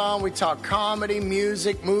stars on. We talk comedy,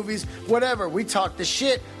 music, movies, whatever. We talk the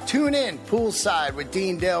shit. Tune in, Poolside with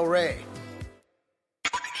Dean Del Rey.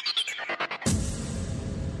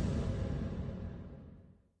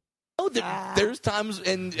 There's times,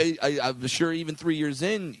 and I'm sure even 3 years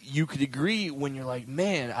in, you could agree when you're like,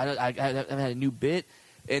 man, I haven't had a new bit,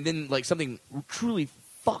 and then like something truly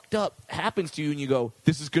fucked up happens to you, and you go,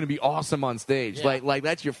 this is going to be awesome on stage. Yeah. Like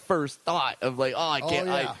that's your first thought of like, oh, I can't,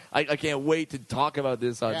 yeah. I can't wait to talk about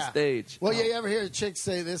this on Yeah. stage. Well, you ever hear a chick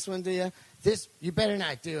say this one, do you? This, you better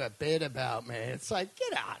not do a bit about me. It's like,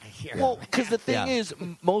 get out of here. Well, because the thing Yeah. is,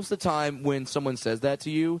 most of the time when someone says that to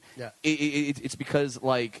you, Yeah. it's because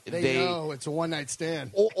like they know it's a one-night stand.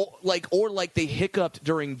 or like they hiccuped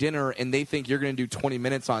during dinner and they think you're going to do 20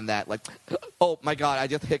 minutes on that. Like, oh my God, I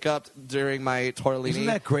just hiccuped during my tortellini. Isn't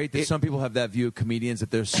that great that some people have that view of comedians, that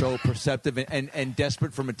they're so perceptive and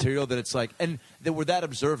desperate for material that it's like, and that we're that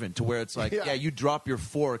observant to where it's like, Yeah. yeah, you drop your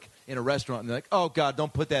fork in a restaurant and they're like, oh God,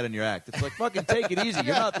 don't put that in your act. It's like, fucking take it easy.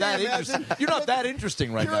 You're not that interesting. You're not that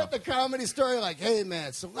interesting right You're now. at the Comedy Store, you're like, hey,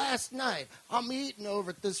 man, so last night I'm eating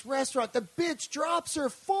over at this restaurant. The bitch drops her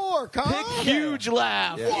fork, huh? Huge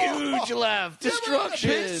laugh. Yeah. Huge laugh. Destruction.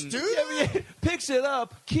 Bitch, dude. Picks it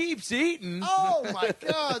up, keeps eating. Oh, my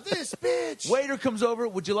God, this bitch. Waiter comes over.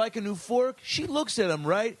 Would you like a new fork? She looks at him,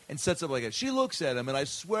 right, and sets up like that. She looks at him, and I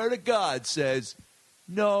swear to God, says,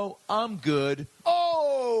 "No, I'm good."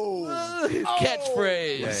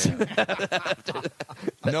 Catchphrase.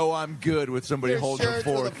 No, I'm good with somebody Your holding a shirt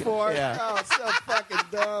fork. with a fork. Yeah. Oh, it's so fucking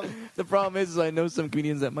dumb. The problem is I know some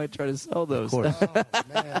comedians that might try to sell those. Of course. Oh,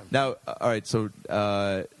 man. Now, all right, so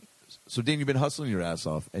Dean, you've been hustling your ass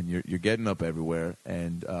off, and you're getting up everywhere,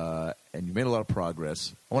 and you made a lot of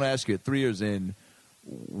progress. I want to ask you, 3 years in,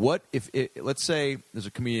 what if let's say there's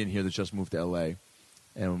a comedian here that just moved to LA,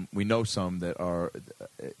 and we know some that are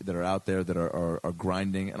out there that are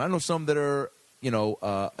grinding, and I know some that are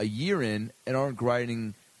a year in and aren't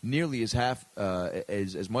grinding nearly as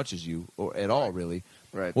as much as you or at all really.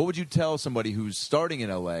 Right. What would you tell somebody who's starting in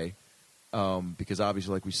LA? Because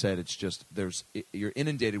obviously, like we said, it's just you're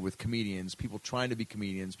inundated with comedians, people trying to be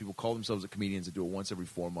comedians, people call themselves comedians that do it once every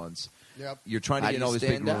 4 months. Yep. You're trying to How get do in all you these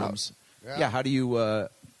big stand out? rooms. Yeah. How do you? I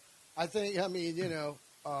think,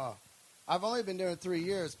 I've only been doing 3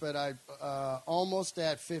 years, but I almost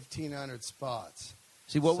at 1,500 spots.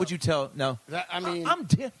 See, what would you tell? No,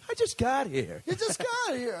 I just got here. you just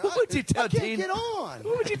got here. What would you tell I can't Dean? get on.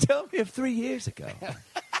 What would you tell me of 3 years ago?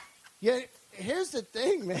 Yeah, here's the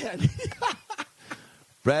thing, man.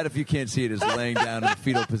 Brad, if you can't see it, is laying down in a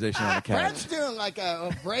fetal position on the Brad's couch. doing like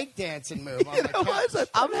a breakdancing move on the couch.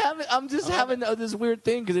 I'm just having this weird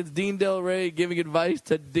thing because it's Dean Del Rey giving advice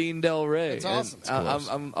to Dean Del Rey. It's awesome.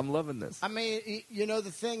 And I'm loving this. I mean, the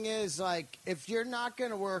thing is, like, if you're not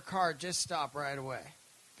going to work hard, just stop right away,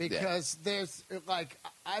 because there's like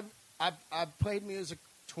I've played music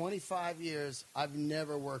 25 years. I've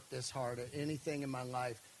never worked this hard at anything in my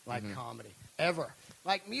life like comedy ever.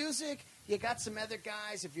 Like music You got some other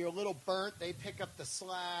guys. If you're a little burnt, they pick up the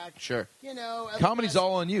slack. Sure. You know, other Comedy's guys-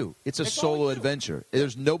 all on you. It's a It's all solo you. adventure.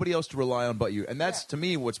 There's nobody else to rely on but you. And that's, Yeah. to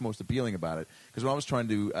me, what's most appealing about it. Because when I was trying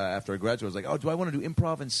to, after I graduated, I was like, oh, do I want to do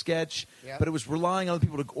improv and sketch? Yeah. But it was relying on other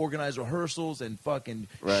people to organize rehearsals and fucking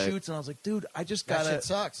Right. shoots. And I was like, dude, I just That got shit to...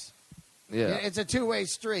 sucks. Yeah. It's a two-way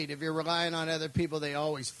street. If you're relying on other people, they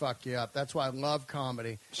always fuck you up. That's why I love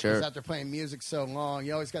comedy. Sure. Because after playing music so long,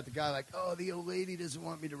 you always got the guy like, oh, the old lady doesn't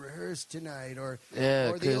want me to rehearse tonight. Or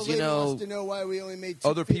Yeah, or the 'cause, old you lady know, wants to know why we only made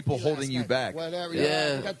Other people $250 holding last you night. back. Whatever.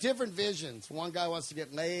 Yeah. You got different visions. One guy wants to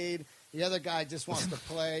get laid. The other guy just wants to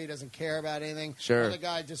play. He doesn't care about anything. Sure. The other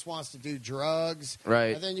guy just wants to do drugs.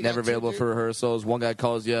 Right. And then you Never got two available for rehearsals. One guy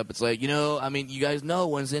calls you up. It's like, I mean, you guys know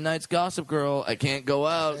Wednesday night's Gossip Girl. I can't go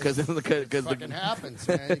out because It fucking happens,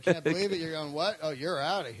 man. You can't believe it. You're going, what? Oh, you're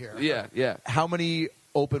out of here. Yeah. How many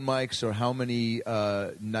open mics or how many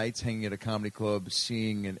nights hanging at a comedy club,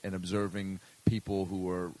 seeing and observing people who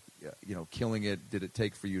are, killing it, did it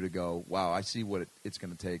take for you to go, wow, I see what it's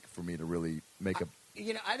going to take for me to really make a...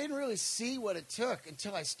 I didn't really see what it took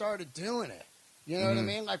until I started doing it. You know what I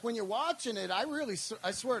mean? Like when you're watching it, I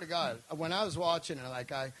swear to God, when I was watching it, like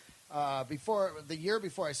the year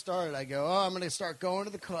before I started, I go, I'm going to start going to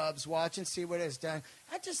the clubs, watch and see what it's done.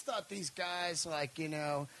 I just thought these guys, like,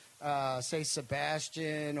 say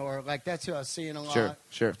Sebastian, or like that's who I was seeing a lot.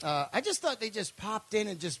 Sure. I just thought they just popped in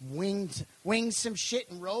and just winged some shit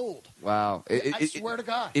and rolled. Wow. I swear to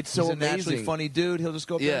God. It's so He's a naturally amazing. funny dude. He'll just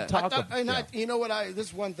go up there and talk. You know what? This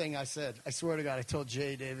is one thing I said. I swear to God, I told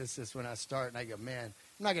Jay Davis this when I started, and I go, man,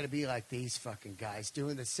 I'm not going to be like these fucking guys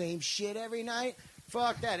doing the same shit every night.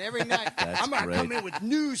 Fuck that. Every night, I'm going to come in with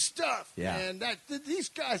new stuff. Yeah. And these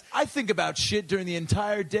guys. I think about shit during the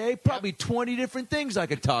entire day. Probably 20 different things I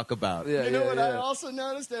could talk about. Yeah, You know what I yeah. also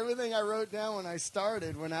noticed? Everything I wrote down when I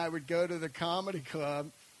started, when I would go to the comedy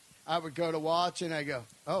club, I would go to watch, and I go,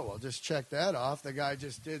 oh, well, just check that off. The guy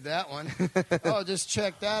just did that one. Oh, just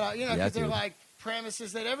check that out. Yeah, Because they're dude. like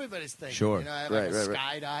premises that everybody's thinking. Sure. I had Right, a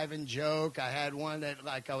right. skydiving joke. I had one that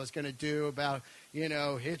I was going to do about,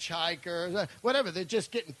 hitchhikers, whatever. They're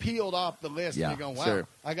just getting peeled off the list. Yeah, and you're going, wow, sure.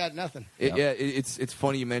 I got nothing. It's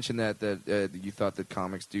funny you mentioned that you thought that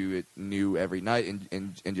comics do it new every night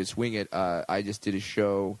and just wing it. I just did a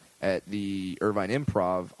show at the Irvine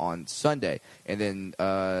Improv on Sunday, and then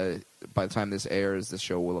by the time this airs, this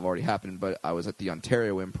show will have already happened. But I was at the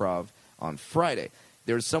Ontario Improv on Friday.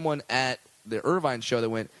 There was someone at the Irvine show that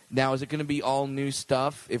went, now is it going to be all new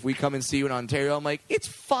stuff if we come and see you in Ontario? I'm like, it's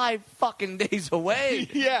 5 fucking days away.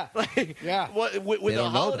 Yeah. Like, Yeah. With They a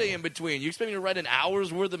don't know holiday that. in between. You expect me to write an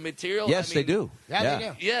hour's worth of material? Yes, I mean, they do. Yeah, they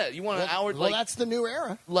do. Yeah, you want an hour? Well, that's the new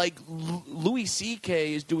era. like Louis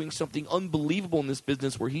C.K. is doing something unbelievable in this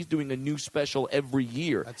business where he's doing a new special every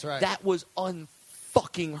year. That's right. That was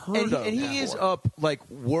unfucking heard of. And he is before. up, like,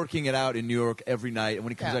 working it out in New York every night and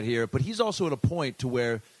when he comes Yeah. out here. But he's also at a point to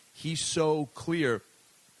where he's so clear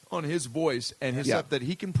on his voice and his stuff that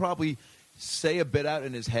he can probably say a bit out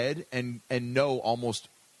in his head and know almost,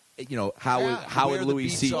 How where would the Louis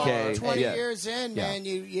beats C.K. are. 20 yeah. years in, Yeah. man,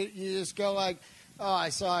 you just go like, oh, I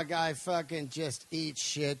saw a guy fucking just eat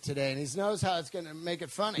shit today, and he knows how it's going to make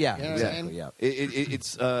it funny. Yeah, You know what I exactly, mean? yeah.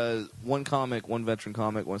 It's one veteran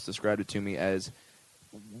comic once described it to me as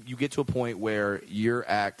you get to a point where your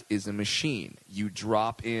act is a machine. You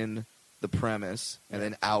drop in the premise, and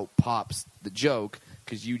then out pops the joke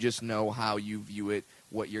because you just know how you view it,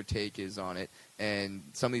 what your take is on it. And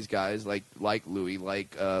some of these guys, like Louis,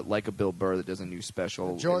 like a Bill Burr that does a new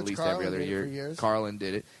special George at least Carlin every other did it year. for years. Carlin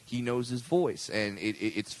did it. He knows his voice, and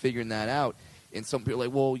it's figuring that out. And some people are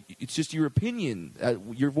like, well, it's just your opinion.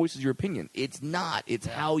 Your voice is your opinion. It's not. It's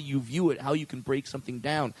how you view it, how you can break something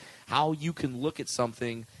down, how you can look at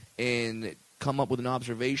something and come up with an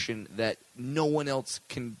observation that no one else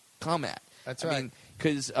can come at. That's I right. mean,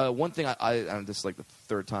 because one thing I this is like the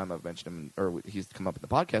third time I've mentioned him, or he's come up in the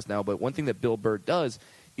podcast now. But one thing that Bill Burr does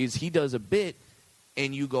is he does a bit,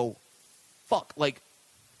 and you go, "Fuck!" Like,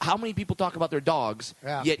 how many people talk about their dogs?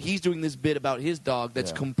 Yeah. Yet he's doing this bit about his dog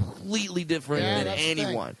that's Yeah. completely different than that's the thing.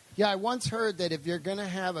 anyone. Yeah, I once heard that if you're going to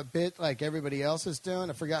have a bit like everybody else is doing,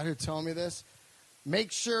 I forgot who told me this,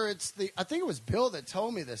 make sure it's I think it was Bill that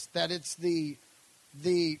told me this, that it's the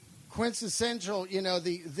quintessential,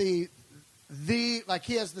 like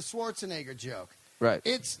he has the Schwarzenegger joke. Right.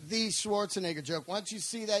 It's the Schwarzenegger joke. Once you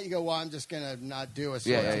see that, you go, well, I'm just going to not do a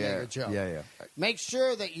Schwarzenegger Yeah. joke. Yeah. Make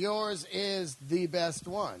sure that yours is the best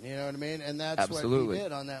one. You know what I mean? And that's Absolutely. what he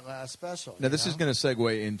did on that last special. Now, this is going to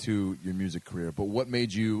segue into your music career, but what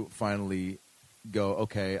made you finally go,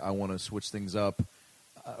 okay, I want to switch things up?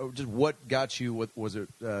 just what got you? What was it?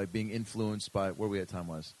 Being influenced by where we at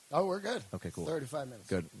time-wise? Oh, we're good. Okay, cool. 35 minutes.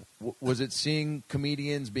 Good. Was it seeing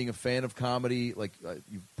comedians, being a fan of comedy? Like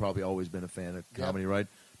you've probably always been a fan of comedy, right?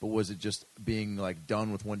 But was it just being like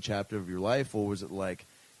done with one chapter of your life, or was it like,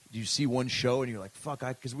 do you see one show and you're like, fuck?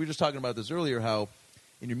 Because we were just talking about this earlier, how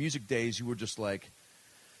in your music days you were just like,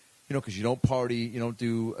 because you don't party, you don't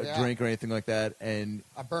do a drink or anything like that, and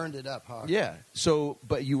I burned it up hard. Yeah. So,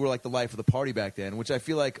 but you were like the life of the party back then, which I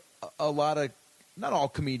feel like a lot of, not all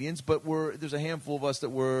comedians, but there's a handful of us that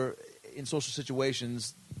were in social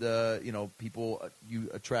situations. People you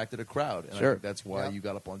attracted a crowd, and I think that's why you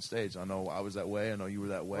got up on stage. I know I was that way. I know you were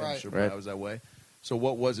that way. Right. I'm sure Brad was that way. So,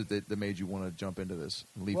 what was it that made you want to jump into this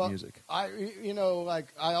and leave music? I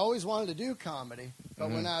always wanted to do comedy, but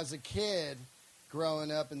when I was a kid,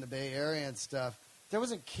 growing up in the Bay Area and stuff, there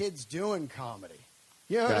wasn't kids doing comedy.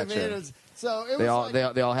 You know what I mean?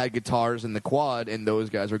 They all had guitars in the quad, and those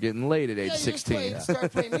guys were getting laid at age 16.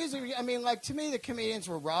 Start playing music. I mean, like, to me, the comedians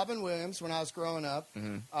were Robin Williams when I was growing up,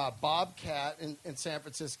 Bob Cat in San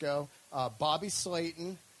Francisco, Bobby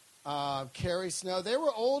Slayton, Carrie Snow. They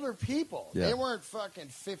were older people. Yeah. They weren't fucking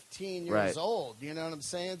 15 years old. You know what I'm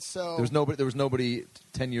saying? So there was nobody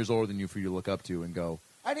 10 years older than you for you to look up to and go,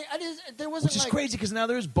 there wasn't, which is crazy because now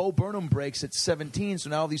there's Bo Burnham breaks at 17,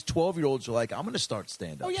 so now these 12-year-olds are like, I'm going to start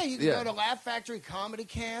stand-up. Oh, yeah, you can go to Laugh Factory Comedy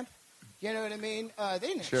Camp. You know what I mean? They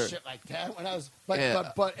didn't have shit like that when I was...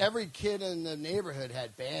 But every kid in the neighborhood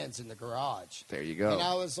had bands in the garage. There you go. And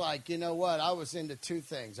I was like, you know what? I was into two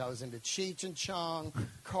things. I was into Cheech and Chong,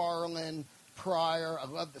 Carlin, Pryor. I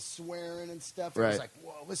loved the swearing and stuff. I was like,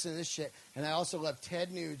 whoa, listen to this shit. And I also loved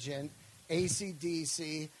Ted Nugent,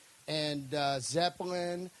 AC/DC, and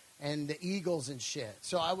Zeppelin and the Eagles and shit.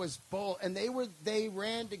 So I was bold, and they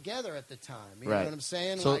ran together at the time. You know what I'm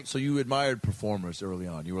saying? So you admired performers early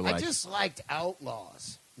on. You were like, I just liked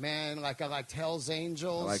outlaws, man. Like I liked Hell's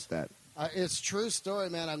Angels. I like that. It's a true story,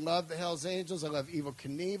 man. I love the Hell's Angels. I love Evel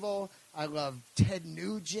Knievel. I love Ted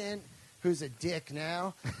Nugent, who's a dick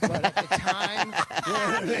now, but at the time, you know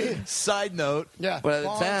what I mean? Side note, but at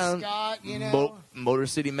the time, Scott, Motor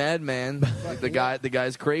City Madman, the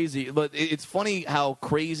guy's crazy. But it's funny how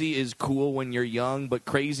crazy is cool when you're young, but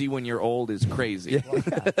crazy when you're old is crazy.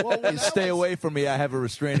 You stay away from me. I have a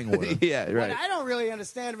restraining order. What I don't really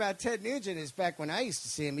understand about Ted Nugent is back when I used to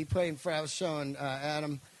see him. He played in front. I was showing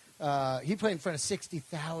Adam. He played in front of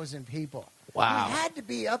 60,000 people. Wow. He had to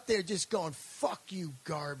be up there just going, fuck you,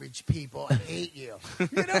 garbage people. I hate you. You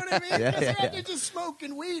know what I mean? Because they're out there just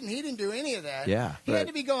smoking weed, and he didn't do any of that. Yeah. He had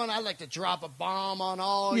to be going, I'd like to drop a bomb on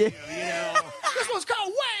all you, you know. This one's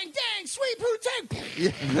called Wang Dang Sweet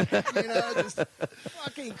Poo-Tang. You know, just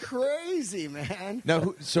fucking crazy, man.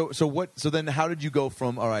 Now, so then how did you go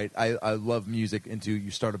from, all right, I love music, into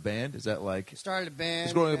you start a band? Is that like... Started a band.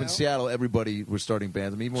 Because growing up in Seattle, everybody was starting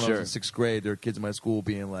bands. I mean, even when I was in 6th grade, there were kids in my school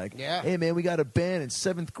being like, hey, man, we got a band in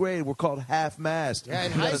 7th grade. We're called Half Mast. Yeah,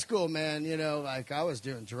 in high school, man, you know, like I was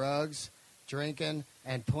doing drugs, drinking,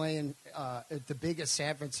 and playing at the biggest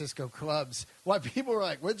San Francisco clubs. Why people were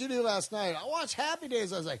like, what'd you do last night? I watched Happy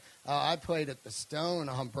Days. I was like, oh, I played at the Stone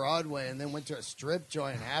on Broadway and then went to a strip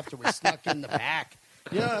joint after we snuck in the back.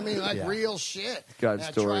 You know what I mean? Like real shit. God, I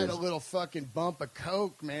tried a little fucking bump of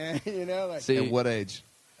coke, man. You know, like at what age?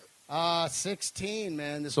 16,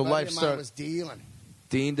 man. This so buddy of mine was dealing.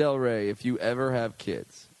 Dean Del Rey, if you ever have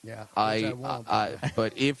kids, I won't.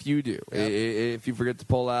 But if you do, if you forget to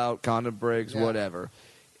pull out, condom breaks, whatever,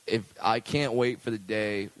 I can't wait for the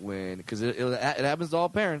day when, because it happens to all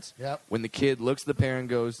parents, when the kid looks at the parent and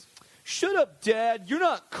goes, shut up, Dad, you're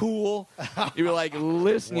not cool. You're like,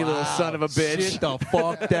 listen, you little son of a bitch. Sit the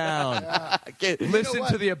fuck down. Listen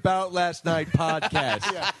to the About Last Night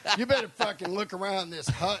podcast. You better fucking look around this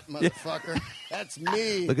hut, motherfucker. That's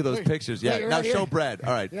me. Look at those pictures. Yeah, now show Brad.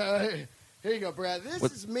 All right. Yeah, here you go, Brad. This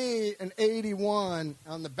is me in '81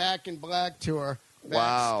 on the Back in Black tour.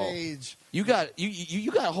 Backstage. You got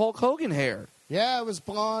Hulk Hogan hair. Yeah, it was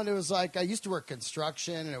blonde. It was like I used to work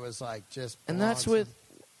construction, and it was like just. And that's with.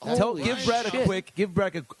 Give Brad a quick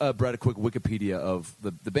Wikipedia of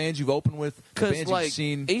the bands you've opened with, the bands you've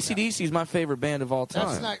seen. AC/DC is my favorite band of all time.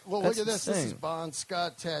 That's not, well, look at this. This is Bon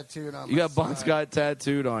Scott tattooed on. You got Bon Scott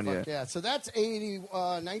tattooed on you. Yeah, so that's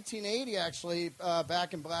 1980 actually.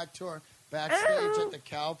 Back in Black tour. Backstage at the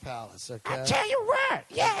Cow Palace, okay? I tell you what,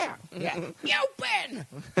 Yo, Ben!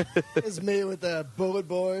 It's me with the Bullet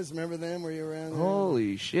Boys. Remember them? Were you around there?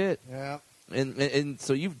 Holy shit. Yeah. And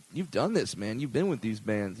so you've done this, man. You've been with these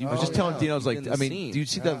bands. I was just telling Dino, I was like, I mean, do you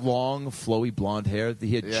see that long, flowy blonde hair?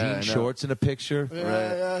 He had jean shorts in a picture.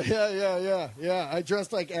 Yeah. I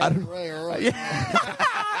dressed like Adam Ray earlier.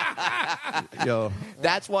 Yo,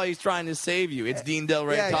 That's why he's trying to save you. It's Dean Del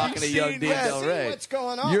Rey Yeah, talking to you've young seen- Dean yeah, Del See Rey. what's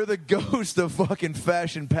going on. you're the ghost of fucking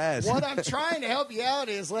fashion past. What I'm trying to help you out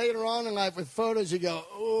is later on in life with photos, you go,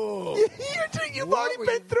 oh. You've What already were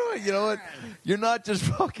been you through it. You know what? You're not just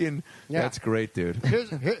fucking. Yeah. That's great, dude.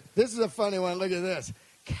 This is a funny one. Look at this.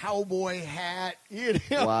 Cowboy hat,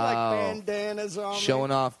 Wow. like bandanas on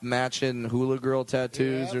Showing off matching hula girl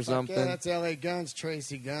tattoos Yeah, or fuck something. Yeah, that's L.A. Guns,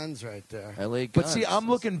 Tracy Guns right there. LA But Guns. see, I'm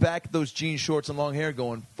looking back at those jean shorts and long hair,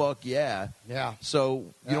 going, "Fuck yeah!" Yeah. So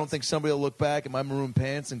you don't think somebody will look back at my maroon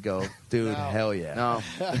pants and go, "Dude, No. hell yeah"? No.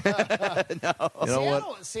 You know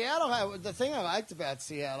what? Seattle the thing I liked about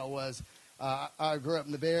Seattle was I grew up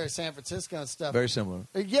in the Bay Area, San Francisco and stuff. Very similar.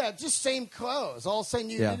 Yeah, just same clothes. All of a sudden,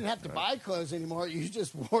 you Yeah. didn't have to buy clothes anymore. You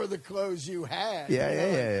just wore the clothes you had. Yeah, you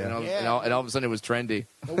yeah, know? yeah, yeah. And all of a sudden it was trendy.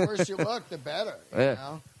 The worse you look, the better. You Yeah.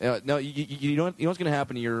 know? Yeah, no, you know what's going to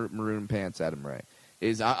happen to your maroon pants, Adam Ray?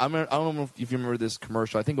 Is I don't know if you remember this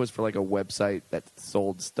commercial. I think it was for like a website that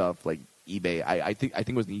sold stuff like eBay. I think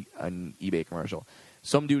it was an eBay commercial.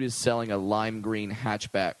 Some dude is selling a lime green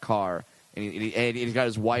hatchback car, and he's got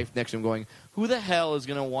his wife next to him going, "Who the hell is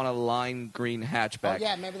going to want a lime green hatchback?" Oh,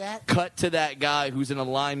 yeah, remember that? Cut to that guy who's in a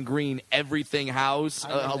lime green everything house, I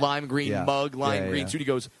remember a that. lime green Yeah. mug, lime Yeah, green yeah. suit. He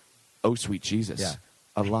goes, "Oh, sweet Jesus. Yeah.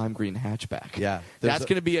 A lime green hatchback." Yeah. That's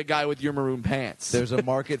going to be a guy with your maroon pants. There's a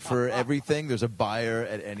market for everything. There's a buyer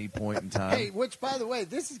at any point in time. Hey, which, by the way,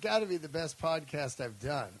 this has got to be the best podcast I've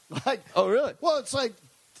done. Like, Oh, really? well, it's like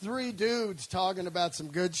three dudes talking about some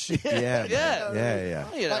good shit. Yeah, Yeah.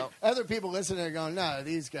 yeah. You know. Like, other people listening are going, no,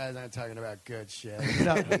 these guys aren't talking about good shit.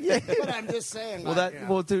 No, yeah. But I'm just saying. Well, like, that you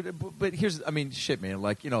know. well, dude. But here's, I mean, shit, man.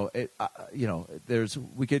 Like, there's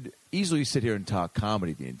we could easily sit here and talk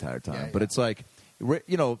comedy the entire time, Yeah, but yeah. it's like,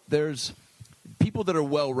 there's people that are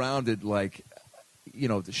well-rounded, like,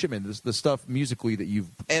 the shit, man. The stuff musically that you've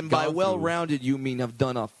And by gone well-rounded, you mean have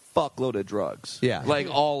done a fuckload of drugs. Yeah. Like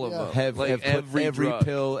all of Yeah. them. through, have like put every drug.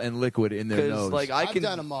 pill and liquid in their 'Cause, nose. like, I've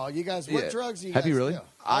done them all. You guys, what Yeah. drugs do you Have guys you really? do?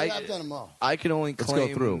 I- I've done them all. I can only Let's claim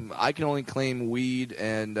go through. I can only claim weed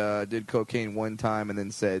and did cocaine one time and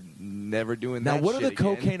then said never doing now, that. what are the shit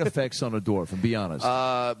again. cocaine effects on a dwarf? And be honest,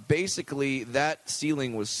 Basically, that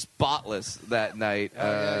ceiling was spotless that night.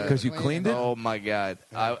 yeah, because you cleaned it. Oh my god!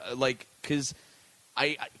 Because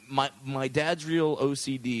my dad's real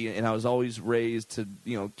OCD, and I was always raised to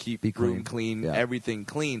keep Be room clean. clean, Yeah. everything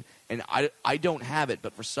clean, and I don't have it.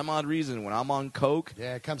 But for some odd reason, when I'm on coke,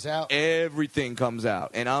 Yeah, it comes out. everything comes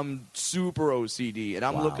out, and I'm super OCD, and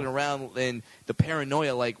I'm Wow. looking around, and the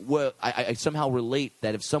paranoia, like, what I somehow relate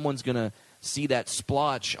that if someone's gonna see that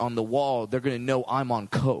splotch on the wall, they're gonna know I'm on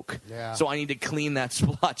coke. Yeah. So I need to clean that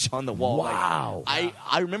splotch on the wall. Like, Wow.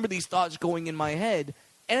 I remember these thoughts going in my head,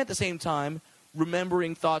 and at the same time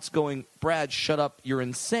remembering thoughts going, Brad, shut up, you're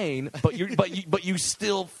insane, but you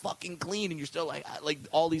still fucking clean, and you're still like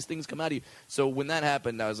all these things come out of you. So when that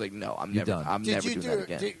happened, I was like, no, I'm You're never done. I'm Did never you doing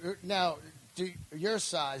that again. now? Your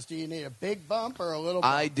size? Do you need a big bump or a little?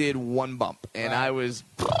 Bump? I did one bump, and Right. I was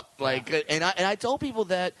like, and I tell people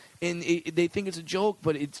that, and they think it's a joke,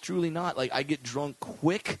 but it's truly not. Like, I get drunk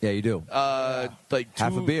quick. Yeah, you do. Like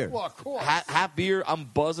Half a two- beer. Well, of course. Half beer, I'm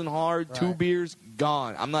buzzing hard. 2 Right. beers,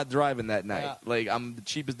 gone. I'm not driving that night. Yeah. Like, I'm the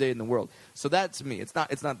cheapest day in the world. So that's me. It's not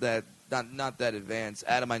that that advanced.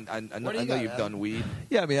 Adam, I know, What do you I know got, you've Adam? done weed.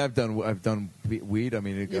 Yeah, I mean, I've done weed. I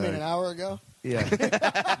mean, You mean an hour ago? yeah.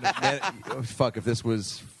 Man, fuck, if this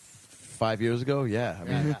was 5 years ago, yeah. I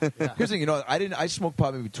mean, Yeah. here's the thing, I smoked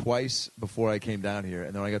pot maybe twice before I came down here,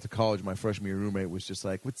 and then when I got to college, my freshman year roommate was just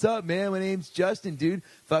like, "What's up, man? My name's Justin, dude.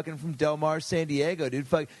 Fucking from Del Mar, San Diego, dude.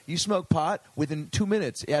 Fuck, you smoke pot?" Within 2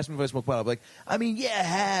 minutes, he asked me if I smoke pot. I'm like, I mean, yeah, I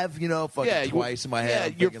have, fucking twice in my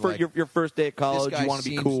head. Yeah, I'm thinking, your first day at this college, guy you want to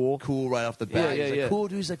be seems cool. cool right off the Yeah, bat. yeah, He's yeah. like, cool,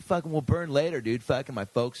 dude. He's like, fucking, we'll burn later, dude. Fucking, my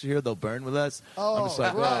folks are here. They'll burn with us. I'm just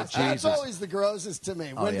like, right. oh, Jesus. That's always the grossest to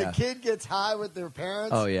me. Oh, When yeah. the kid gets high with their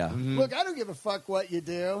parents. Oh, yeah. Look, I don't give a fuck what you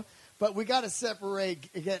do, but we got to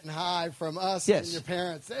separate getting high from us Yes. and your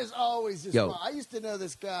parents. There's always just. Yo. I used to know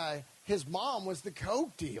this guy. His mom was the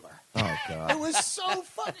coke dealer. Oh, God. It was so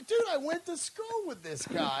funny. Dude, I went to school with this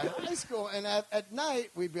guy, high school, and at night,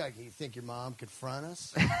 we'd be like, you think your mom could front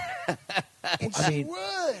us? And she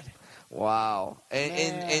would. Wow.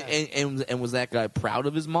 And was that guy proud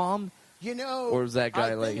of his mom? Or was that guy,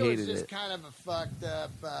 I like, think it hated was just it? kind of a fucked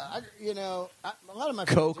up, a lot of my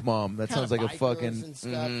Coke friends are mom. That kind sounds of like a bikers fucking- and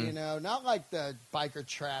stuff, not like the biker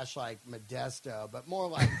trash like Modesto, but more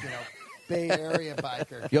like, Bay Area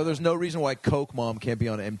biker. Yo, there's no reason why Coke Mom can't be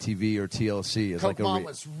on MTV or TLC as Coke like a Mom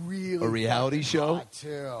was really a reality fucking show? hot,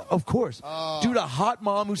 too. Of course, dude. A hot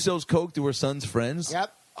mom who sells Coke to her son's friends.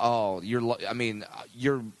 Yep. Oh, you're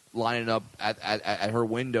lining up at her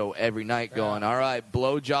window every night going, all right,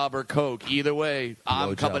 blowjob or Coke. Either way,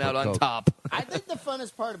 I'm coming out on top. I think the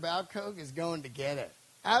funnest part about Coke is going to get it.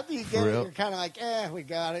 After you get it, you're kind of like, we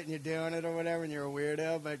got it, and you're doing it or whatever, and you're a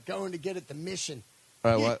weirdo. But going to get it, the mission.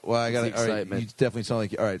 All right, well, I got excitement. All right, you definitely sound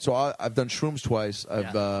like. All right, so I've done shrooms twice. I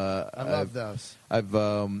love those. I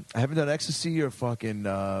haven't done ecstasy or fucking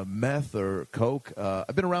meth or coke.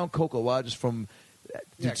 I've been around coke a lot, just from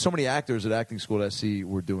so many actors at acting school at SC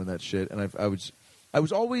were doing that shit, and I was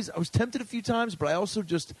tempted a few times, but I also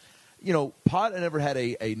just, pot I never had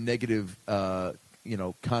a negative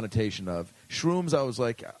connotation of. Shrooms, I was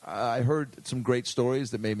like, I heard some great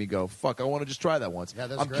stories that made me go, fuck, I want to just try that once. Yeah,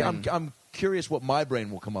 that's great. I'm curious what my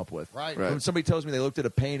brain will come up with. Right. When somebody tells me they looked at a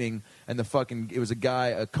painting and it was a guy,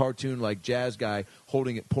 a cartoon like jazz guy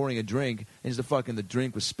pouring a drink, and the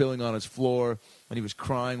drink was spilling on his floor, and he was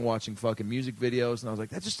crying watching fucking music videos, and I was like,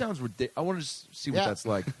 that just sounds ridiculous. I want to see what that's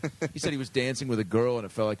like. He said he was dancing with a girl, and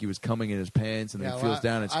it felt like he was coming in his pants, and then he feels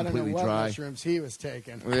down, and it's completely dry. I don't know what dry. mushrooms he was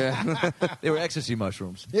taking. Yeah. They were ecstasy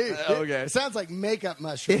mushrooms. Okay. It sounds like makeup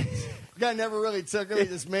mushrooms. The guy never really took them. He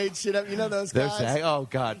just made shit up. You know those guys? Oh,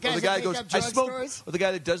 God. Guys The guy that goes, make up I drug smoke. stories? Well, the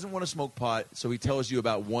guy that doesn't want to smoke pot, so he tells you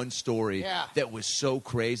about one story that was so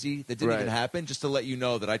crazy that didn't even happen, just to let you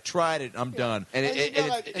know that I tried it, I'm done. And is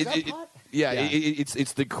that pot?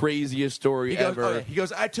 It's the craziest story ever. He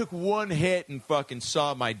goes, I took one hit and fucking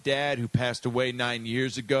saw my dad, who passed away 9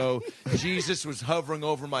 years ago. Jesus was hovering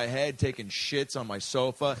over my head, taking shits on my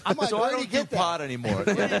sofa. So I don't do pot anymore.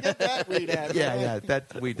 Where do you get that weed at? Yeah,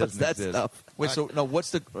 that weed doesn't exist. Stuff? Wait, so no,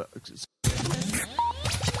 what's the?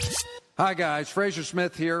 Hi guys, Fraser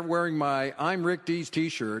Smith here, wearing my I'm Rick Dees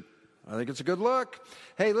t-shirt. I think it's a good look.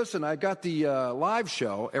 Hey, listen, I've got the live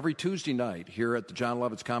show every Tuesday night here at the John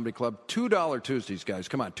Lovitz Comedy Club. $2 Tuesdays, guys.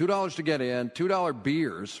 Come on, $2 to get in, $2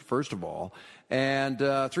 beers, first of all, and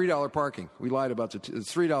 $3 parking. We lied about it's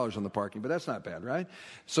 $3 on the parking, but that's not bad, right?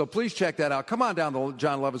 So please check that out. Come on down to the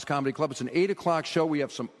John Lovitz Comedy Club. It's an 8 o'clock show. We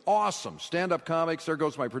have some awesome stand-up comics. There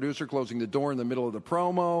goes my producer closing the door in the middle of the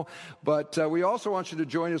promo. But we also want you to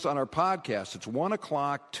join us on our podcast. It's 1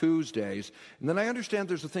 o'clock Tuesdays. And then I understand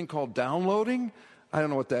there's a thing called downloading. I don't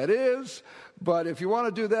know what that is, but if you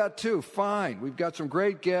want to do that too, fine. We've got some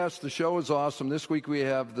great guests. The show is awesome. This week we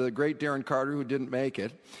have the great Darren Carter, who didn't make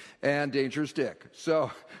it, and Dangerous Dick. So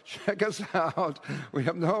check us out. We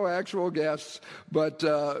have no actual guests, but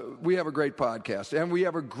we have a great podcast, and we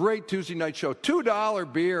have a great Tuesday night show.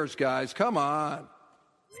 $2 beers, guys. Come on.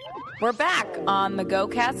 We're back on the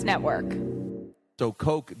GoCast Network. So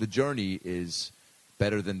Coke, the journey is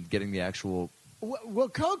better than getting the actual. Well,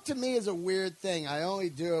 Coke to me is a weird thing. I only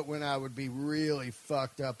do it when I would be really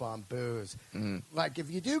fucked up on booze. Mm-hmm. Like, if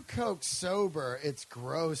you do Coke sober, it's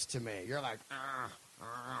gross to me. You're like,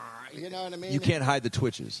 you know what I mean? You can't hide the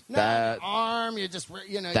twitches. No, your arm, you just,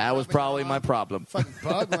 That was probably my problem. Fucking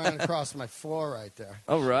bug ran across my floor right there.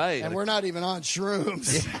 All right. And we're not even on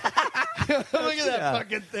shrooms. Look at that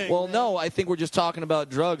fucking thing. Well, man. no, I think we're just talking about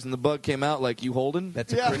drugs, and the bug came out like, you holding?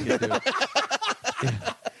 That's a cricket, dude.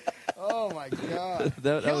 Oh, my God.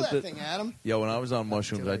 that Kill was that thing, Adam. Yo, when I was on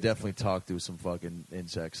mushrooms, I definitely talked to some fucking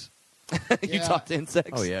insects. You talked to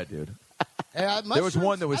insects? Oh, yeah, dude. Hey, There was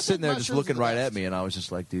one that was sitting there just mushrooms looking are the right best. at me, and I was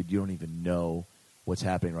just like, dude, you don't even know what's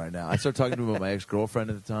happening right now. I started talking to him about my ex-girlfriend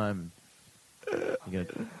at the time.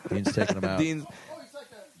 Dean's taking him out.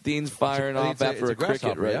 Dean's firing off after a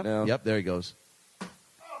cricket right now. Yep, there he goes.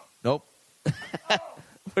 Nope.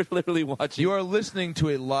 We're literally watching. You are listening to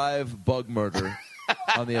a live bug murder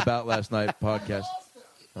on the About Last Night podcast.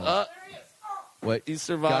 Wait, He's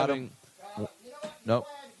surviving. Nope.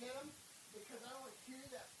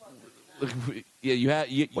 Yeah, you had.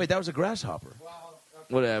 Wait, that was a grasshopper.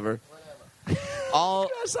 Whatever.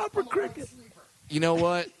 Grasshopper cricket. You know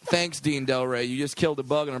what? Thanks, Dean Del Rey. You just killed a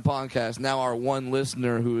bug on our podcast. Now our one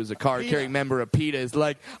listener who is a card-carrying member of PETA is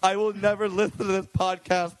like, I will never listen to this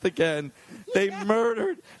podcast again. They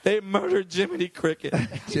murdered Jiminy Cricket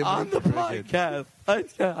on the podcast.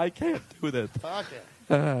 I can't do this. Fuck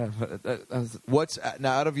it. What's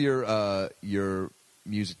now out of your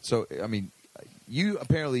music? So I mean, you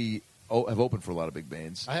apparently have opened for a lot of big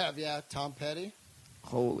bands. I have, yeah. Tom Petty.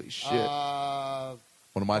 Holy shit.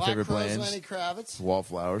 One of my Black favorite Crowes, bands, Lenny Kravitz.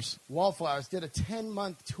 Wallflowers. Wallflowers did a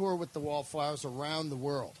 10-month tour with the Wallflowers around the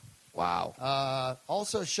world. Wow.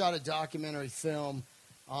 Also shot a documentary film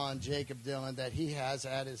on Jacob Dylan that he has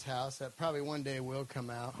at his house that probably one day will come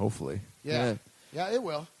out. Hopefully. Yeah, it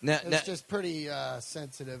will. Now, it's just pretty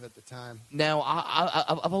sensitive at the time. Now,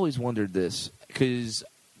 I've always wondered this because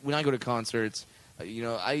when I go to concerts,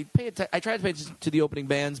 I try to pay attention to the opening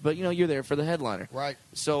bands, but you're there for the headliner, Right?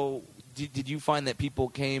 So, did you find that people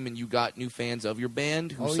came and you got new fans of your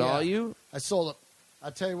band who saw you? I sold it.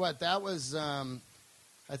 I'll tell you what, that was,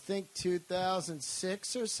 I think,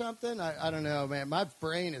 2006 or something. I don't know, man. My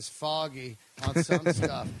brain is foggy on some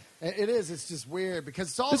stuff. It is. It's just weird because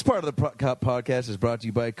it's all. This part of the podcast is brought to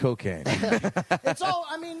you by cocaine. It's all.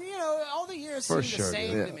 I mean, all the years seem the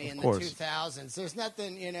same to me in the 2000s. There's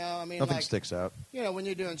nothing, I mean, nothing sticks out. When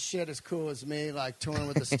you're doing shit as cool as me, like touring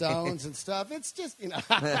with the Stones and stuff, it's just, Wow.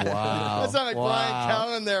 That's not like Brian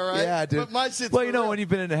Callen there, right? Yeah, dude. But my shit's well, when you've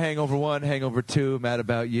been into Hangover 1, Hangover 2, Mad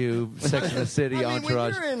About You, Sex and the City,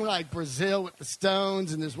 Entourage. When you're in like Brazil with the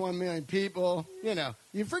Stones and there's 1 million people,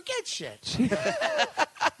 you forget shit.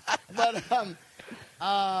 But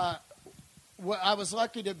I was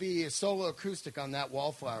lucky to be a solo acoustic on that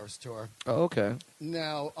Wallflowers tour. Oh, okay.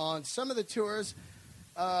 Now, on some of the tours,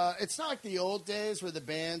 it's not like the old days where the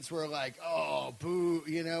bands were like, oh, boo,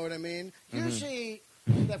 you know what I mean? Mm-hmm. Usually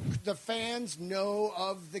the fans know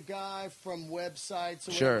of the guy from websites.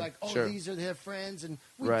 So sure, like, these are their friends, and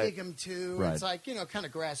we dig them too. Right. It's like, kind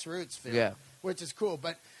of grassroots feel, which is cool.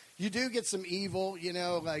 But you do get some evil,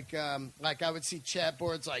 like I would see chat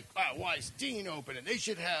boards like, why is Dean opening? They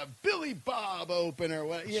should have Billy Bob open or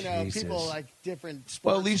what, people like different sports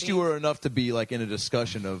Well, at least teams. you were enough to be like in a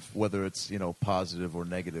discussion of whether it's, positive or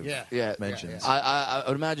negative mentions. I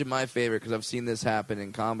would imagine my favorite, because I've seen this happen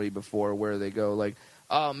in comedy before, where they go like,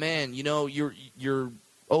 oh, man, your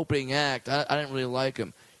opening act, I didn't really like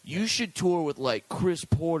him. You should tour with, like, Chris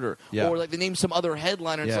Porter. Yeah. Or, like, they name some other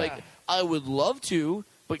headliner. It's like, I would love to.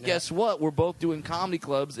 But guess what? We're both doing comedy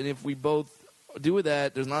clubs, and if we both do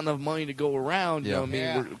that, there's not enough money to go around. You know what I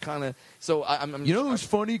mean? We're kind of so. I'm who's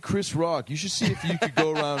funny? Chris Rock. You should see if you could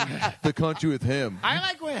go around the country with him. I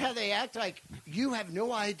like how they act like you have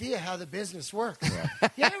no idea how the business works.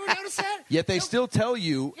 You ever notice that? Yet they still tell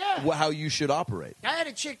you how you should operate. I had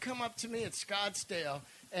a chick come up to me at Scottsdale,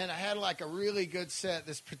 and I had like a really good set.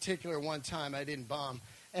 This particular one time, I didn't bomb.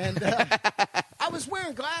 And I was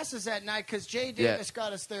wearing glasses that night because Jay Davis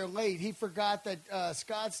got us there late. He forgot that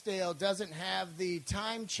Scottsdale doesn't have the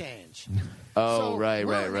time change. Oh, so right.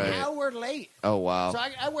 Now we're late. Oh, wow. So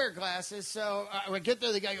I wear glasses. So I get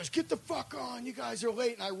there, the guy goes, "Get the fuck on. You guys are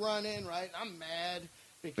late." And I run in, right? I'm mad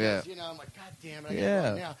because, I'm like, God damn it, I gotta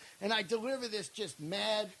run now. And I deliver this just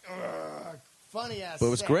mad, funny-ass But it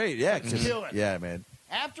was set. great, yeah. Kill it. Yeah, man.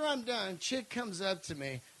 After I'm done, chick comes up to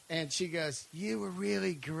me. And she goes, "You were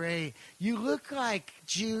really great. You look like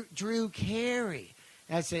Drew Carey."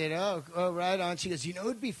 And I said, oh, right on. She goes,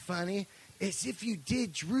 "It'd be funny is if you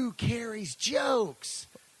did Drew Carey's jokes."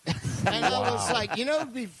 And I was like,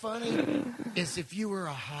 it'd be funny is if you were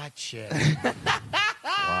a hot chick.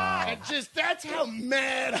 Wow. And that's how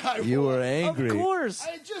mad I was. You were angry. Of course.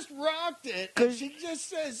 I just rocked it. And she just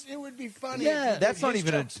says it would be funny. Yeah, if that's not his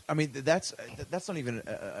even. jokes. That's not even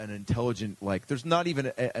an intelligent. Like, there's not even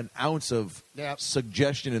an ounce of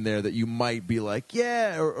suggestion in there that you might be like,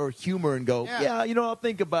 or humor and go, I'll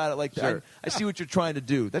think about it. Like, sure. I see what you're trying to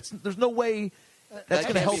do. There's no way that's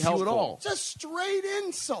going to help you at all. It's a straight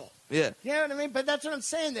insult. Yeah. You know what I mean? But that's what I'm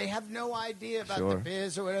saying. They have no idea about the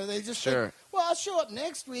biz or whatever. They just say, well, I'll show up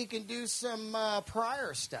next week and do some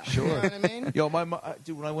prior stuff. Sure. You know what I mean? Yo,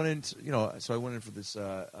 dude, when I went in, so I went in for this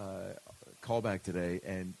callback today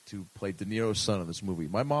and to play De Niro's son in this movie.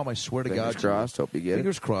 My mom, I swear to God. Fingers crossed. Hope you get it.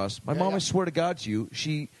 Fingers crossed. My mom, I swear to God to you,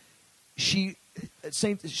 she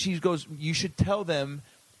goes, "You should tell them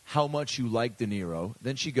how much you like De Niro."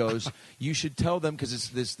 Then she goes, "You should tell them," because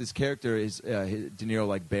this character is De Niro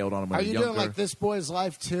like bailed on him when Are he was you younger. doing like This Boy's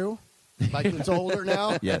Life too? Like it's older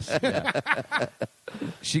now? Yes. Yeah.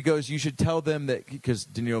 She goes, "You should tell them that," because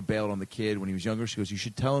De Niro bailed on the kid when he was younger. She goes, "You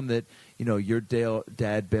should tell him that your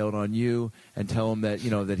dad bailed on you, and tell him that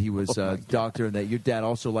that he was a doctor and that your dad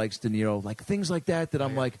also likes De Niro." Like things like that. That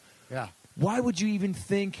I'm like, yeah. Why would you even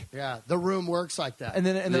think? Yeah, the room works like that. And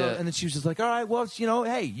then she was just like, "All right, well,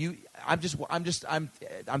 hey, I'm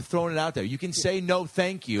throwing it out there. You can say no,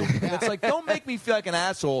 thank you." And it's like, don't make me feel like an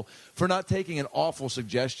asshole for not taking an awful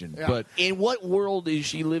suggestion. Yeah. But in what world is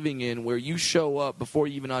she living in where you show up before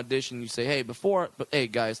you even audition? You say, "Hey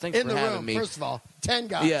guys, thanks in for the having room, me." First of all, 10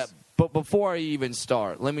 guys. Yeah, but before I even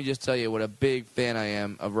start, let me just tell you what a big fan I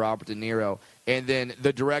am of Robert De Niro. And then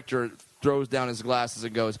the director throws down his glasses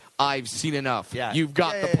and goes, "I've seen enough. Yeah. You've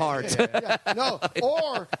got the part." Yeah. No,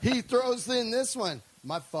 or he throws in this one.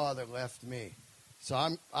 "My father left me,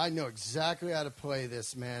 so I know exactly how to play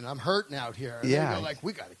this, man. I'm hurting out here." And Yeah. they go like,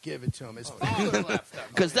 "We got to give it to him. His father left him."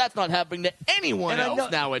 Because that's not happening to anyone And I else know-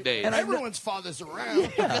 nowadays. And everyone's father's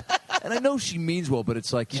around. yeah. And I know she means well, but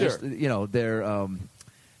it's like, they're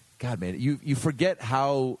God, man, you forget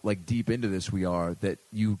how like deep into this we are that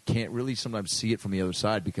you can't really sometimes see it from the other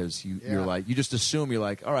side because you're like you just assume you're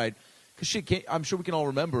like, all right, because I'm sure we can all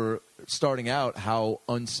remember starting out how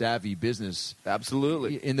unsavvy business,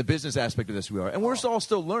 absolutely, in the business aspect of this we are, and we're all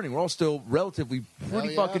still learning. We're all still relatively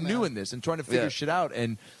pretty fucking new in this and trying to figure shit out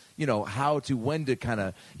and. When to kind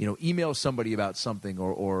of, email somebody about something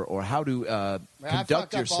or how to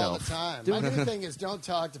conduct yourself. All the time. My new thing is don't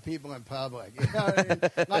talk to people in public. You know what I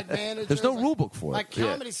mean? Like managers. There's no rule book for it. Like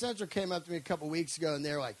Comedy Central came up to me a couple weeks ago, and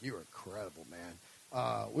they're like, "You're incredible,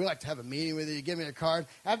 man. We like to have a meeting with you. You give me a card."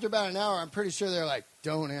 After about an hour, I'm pretty sure they're like,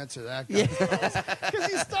 "Don't answer that guy."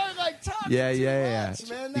 Because you start like talking much,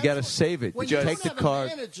 man. You got to save it. When you you take the have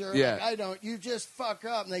card. A manager, like I don't. You just fuck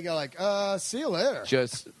up, and they go like, "See you later."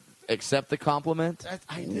 Just accept the compliment,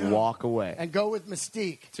 walk away. And go with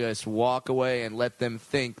mystique. Just walk away and let them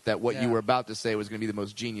think that what you were about to say was going to be the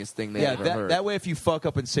most genius thing they ever heard. That way, if you fuck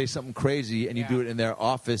up and say something crazy and you do it in their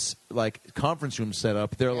office, like conference room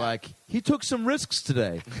setup, they're like, he took some risks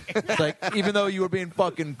today. It's like, even though you were being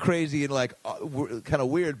fucking crazy and like kind of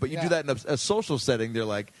weird, but you do that in a social setting, they're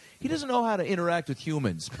like, he doesn't know how to interact with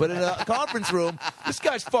humans. But in a conference room, this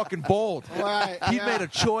guy's fucking bold. Right, he made a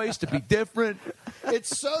choice to be different.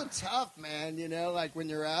 It's so tough, man, like when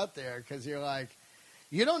you're out there because you're like,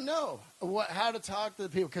 you don't know how to talk to the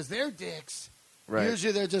people because they're dicks. Right.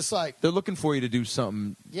 Usually they're just like... They're looking for you to do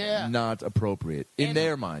something not appropriate in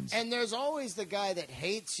their minds. And there's always the guy that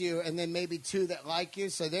hates you and then maybe two that like you,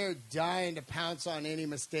 so they're dying to pounce on any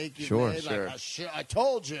mistake you made. Sure. Like, I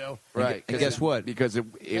told you. Right. And guess what? Because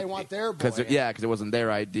they want their boy. Because it wasn't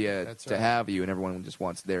their idea to have you, and everyone just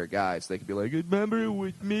wants their guy, so they could be like, remember it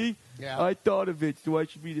was me? Yeah. I thought of it, so I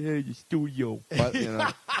should be the head of the studio. But,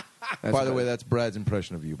 By the way, that's Brad's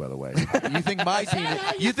impression of you. By the way, you think my dean?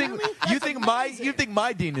 You think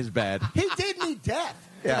my dean is bad? He did me death.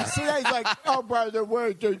 Yeah. You see that? He's like, oh, by the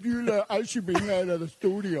way, I should be head of the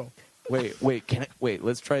studio. Wait.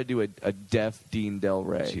 Let's try to do a deaf Dean Del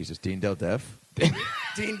Rey. Jesus, Dean Del Deaf.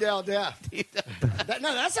 Dean Del Deaf.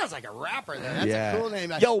 That sounds like a rapper. Then. That's a cool name.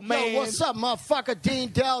 Like, Yo, man. Yo, what's up, motherfucker? Dean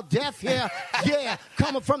Del Deaf here. Yeah,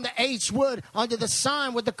 coming from the H Wood under the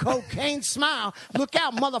sign with the cocaine smile. Look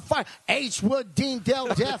out, motherfucker. H Wood, Dean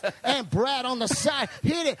Del Deaf, and Brad on the side.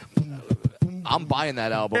 Hit it. I'm buying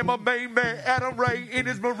that album. And my main man, Adam Ray, in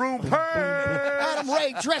his maroon pants. Adam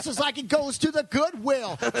Ray dresses like he goes to the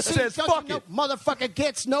Goodwill. Says, fuck it. Motherfucker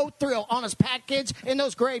gets no thrill on his package in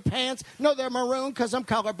those gray pants. No, they're maroon because I'm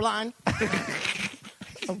colorblind.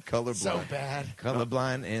 I'm colorblind. So bad.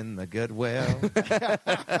 Colorblind in the Goodwill.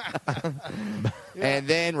 And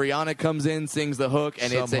then Rihanna comes in, sings the hook,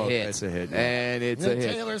 and it's a hit. It's a hit. And it's a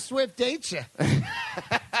hit. Taylor Swift dates you.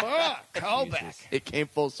 Callback. It came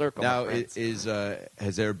full circle. Now,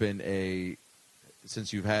 has there been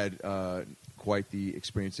since you've had quite the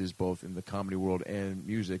experiences both in the comedy world and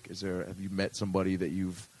music, have you met somebody that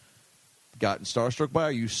you've gotten starstruck by? Or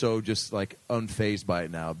are you so just like unfazed by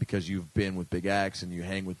it now because you've been with big acts and you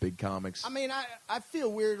hang with big comics? I mean, I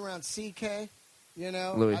feel weird around CK.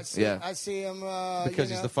 Louis, I see him because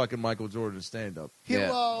he's the fucking Michael Jordan stand-up.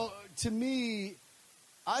 Well, to me,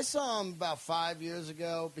 I saw him about 5 years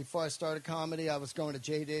ago. Before I started comedy, I was going to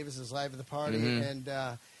Jay Davis's Live at the Party, and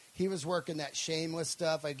he was working that Shameless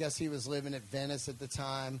stuff. I guess he was living at Venice at the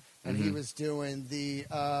time, and he was doing the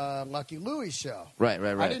Lucky Louie show. Right.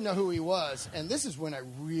 I didn't know who he was, and this is when I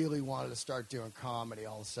really wanted to start doing comedy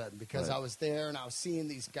all of a sudden because I was there and I was seeing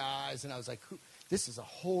these guys, and I was like, this is a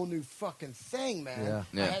whole new fucking thing, man.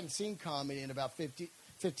 Yeah. I hadn't seen comedy in about 15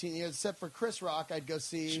 years, except for Chris Rock I'd go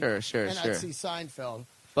see. Sure. I'd see Seinfeld.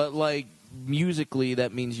 But, like, musically,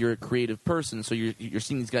 that means you're a creative person, so you're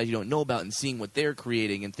seeing these guys you don't know about and seeing what they're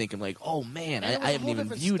creating and thinking, like, oh, man, I haven't even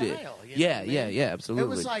viewed style, it. Yeah, absolutely. It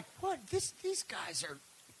was like, what? These guys are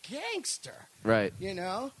gangster. Right.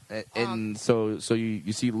 And so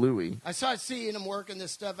you see Louis. I started seeing him working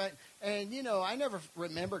this stuff, and I never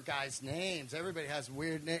remember guys' names. Everybody has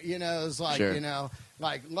weird names. It was like,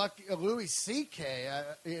 like Louis C.K.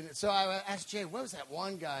 So I asked Jay, what was that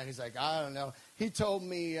one guy? And he's like, I don't know. He told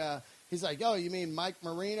me, he's like, oh, you mean Mike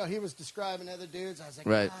Marino? He was describing other dudes. I was like,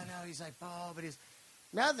 right. Oh, no. He's like, oh, but he's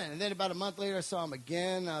nothing. And then about a month later, I saw him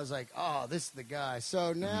again. I was like, oh, this is the guy.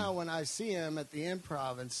 So now when I see him at the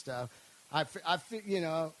Improv and stuff, I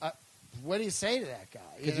feel, what do you say to that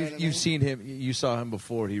guy? You've seen him. You saw him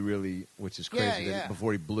before he really, which is crazy, Yeah.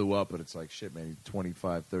 before he blew up. But it's like, shit, man, he's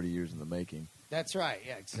 25, 30 years in the making. That's right.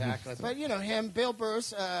 Yeah, exactly. But, him, Bill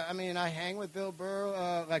Burr's, I hang with Bill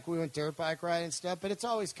Burr. Like, we went dirt bike riding and stuff. But it's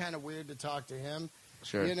always kind of weird to talk to him.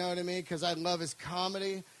 Sure. You know what I mean? Because I love his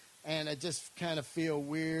comedy. and I just kind of feel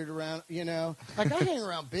weird around, Like, I hang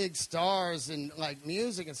around big stars and, like,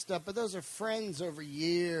 music and stuff, but those are friends over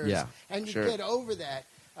years. Yeah, and you get over that.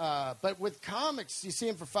 But with comics, you see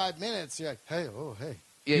them for 5 minutes, you're like, hey, oh, hey.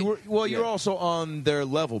 Yeah, You're also on their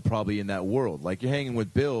level probably in that world. Like, you're hanging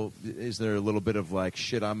with Bill, is there a little bit of, like,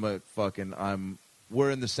 shit,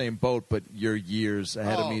 we're in the same boat, but you're years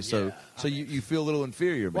ahead of me, so you feel a little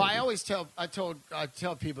inferior. Well, maybe. I always tell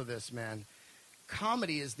people this, man.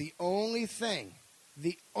 Comedy is the only thing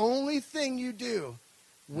you do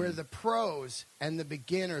where the pros and the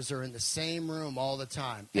beginners are in the same room all the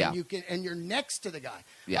time. Yeah. And you're next to the guy.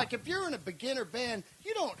 Yeah. Like, if you're in a beginner band,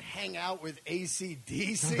 you don't hang out with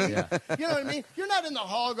AC/DC. You know what I mean? You're not in the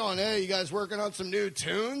hall going, hey, you guys working on some new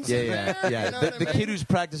tunes? Yeah. You know what I The mean? kid who's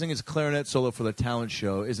practicing his clarinet solo for the talent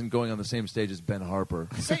show isn't going on the same stage as Ben Harper.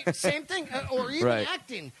 Same thing. Or even Right.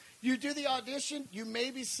 acting. You do the audition, you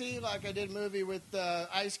maybe see, like I did a movie with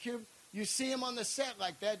Ice Cube, you see him on the set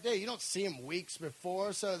like that day. You don't see him weeks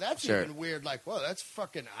before, so that's even weird. Like, whoa, that's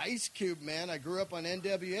fucking Ice Cube, man. I grew up on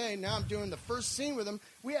NWA. Now I'm doing the first scene with him.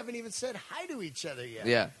 We haven't even said hi to each other yet.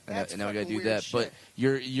 Yeah, that's and now we got to fucking do weird that. shit.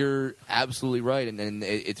 But you're absolutely right, and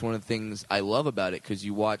it's one of the things I love about it, because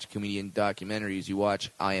you watch comedian documentaries, you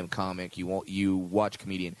watch I Am Comic, you watch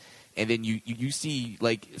comedian, and then you see,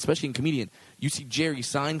 like, especially in comedian, you see Jerry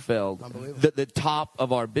Seinfeld, the top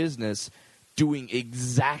of our business, doing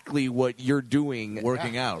exactly what you're doing,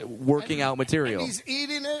 working out material. And he's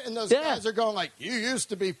eating it, and those guys are going like, you used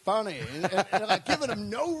to be funny, and like giving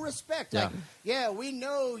him no respect. Like, we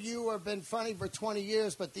know you have been funny for 20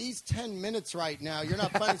 years, but these 10 minutes right now, you're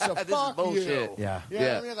not funny, so This fuck is bullshit. you. Yeah. You know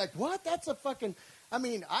what I mean? Like, what? That's a fucking... I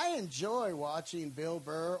mean, I enjoy watching Bill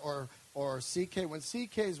Burr or CK. When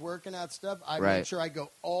CK's working out stuff, I make sure I go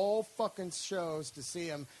all fucking shows to see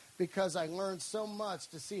him, because I learned so much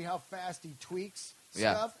to see how fast he tweaks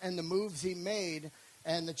stuff and the moves he made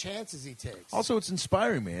and the chances he takes. Also, it's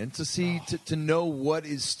inspiring, man, to see to know what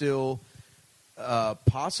is still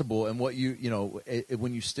possible, and what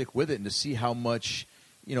when you stick with it, and to see how much.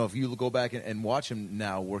 If you go back and watch him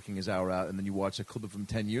now working his hour out, and then you watch a clip of him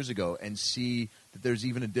 10 years ago and see that there's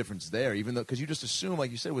even a difference there, even though, because you just assume,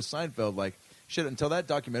 like you said with Seinfeld, like, shit, until that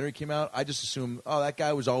documentary came out, I just assumed, oh, that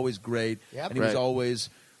guy was always great, and he was always,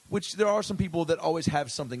 which there are some people that always have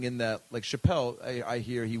something in that, like Chappelle, I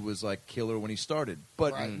hear he was, like, killer when he started,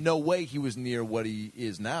 but no way he was near what he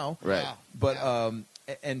is now. Right. Yeah. But,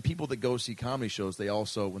 and people that go see comedy shows, they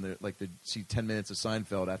also, when they're like, they see 10 minutes of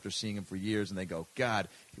Seinfeld after seeing him for years, and they go, God,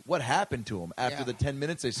 what happened to him? After the 10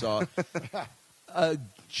 minutes they saw, a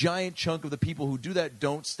giant chunk of the people who do that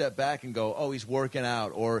don't step back and go, oh, he's working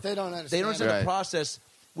out, or they don't understand the process,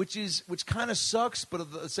 which kind of sucks, but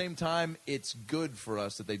at the same time, it's good for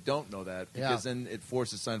us that they don't know that, because then it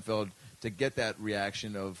forces Seinfeld to get that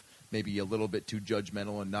reaction of maybe a little bit too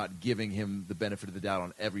judgmental and not giving him the benefit of the doubt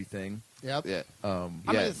on everything. Yep. Yeah. I mean,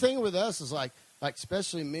 the thing with us is like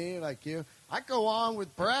especially me, like you, I go on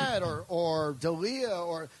with Brad or D'Elia,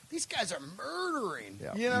 or these guys are murdering.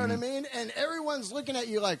 Yeah. You know what I mean? And everyone's looking at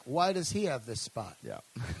you like, why does he have this spot? Yeah.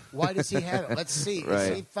 Why does he have it? Let's see.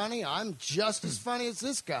 Right. Is he funny? I'm just as funny as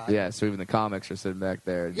this guy. Yeah, so even the comics are sitting back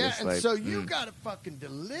there. Yeah, just and like, so you got to fucking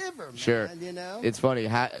deliver, man. Sure. You know? It's funny.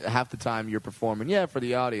 Half the time you're performing, for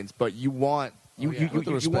the audience, but you want you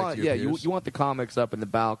want you want the comics up in the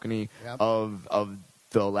balcony of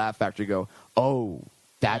the Laugh Factory. Go, oh,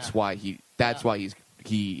 that's why he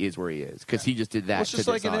is where he is, because he just did that. Well, it's just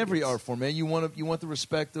like in every art form, man. You want the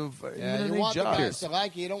respect of you want the guys to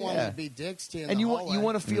like you. You don't want them to be dicks to you. And you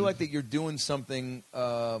want to feel like that you're doing something,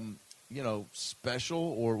 special,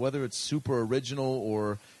 or whether it's super original,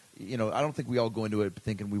 or I don't think we all go into it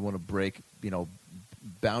thinking we want to break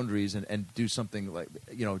boundaries and do something like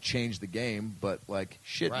change the game. But like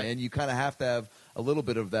shit, man, you kind of have to have a little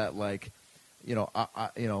bit of that, like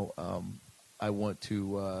I want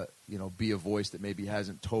to be a voice that maybe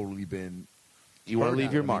hasn't totally been. You want to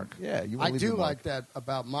leave your mark. Yeah, I do like that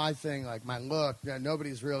about my thing, like my look.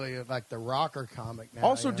 Nobody's really like the rocker comic now.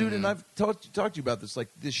 Also, dude, and I've talked to you about this, like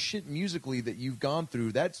this shit musically that you've gone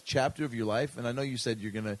through. That's a chapter of your life, and I know you said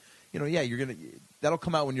you're gonna, that'll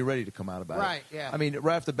come out when you're ready to come out about it. Right. Yeah. I mean,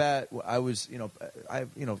 right off the bat, I was, I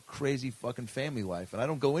have crazy fucking family life, and I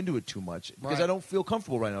don't go into it too much because I don't feel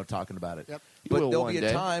comfortable right now talking about it. Yep. But there'll be one a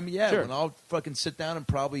day. time, when I'll fucking sit down and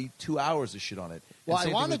probably 2 hours of shit on it. Well, I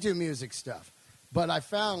want to do music stuff, but I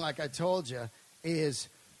found, like I told you, is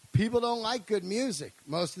people don't like good music.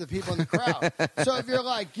 Most of the people in the crowd. So if you're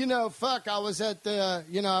like, fuck, I was at the,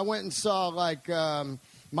 I went and saw like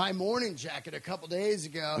My Morning Jacket a couple days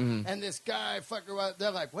ago, and this guy, fucker,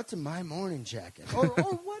 they're like, what's a My Morning Jacket? Or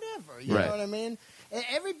whatever, you know what I mean?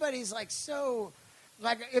 everybody's like so.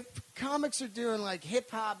 Like, if comics are doing, like,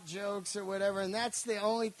 hip-hop jokes or whatever, and that's the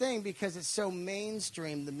only thing because it's so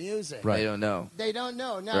mainstream, the music. Right. They don't know. They don't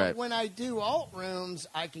know. Now, when I do alt rooms,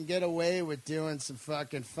 I can get away with doing some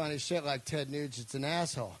fucking funny shit like Ted Nugent's an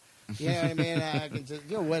asshole. You know what I mean? I can just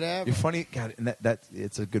do whatever. You're funny. God, and that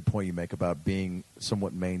it's a good point you make about being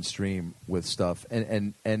somewhat mainstream with stuff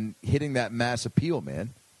and hitting that mass appeal, man,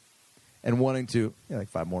 and wanting to, like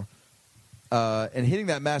 5 more, and hitting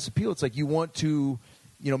that mass appeal. It's like you want to...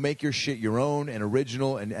 make your shit your own and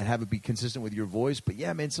original and have it be consistent with your voice. But,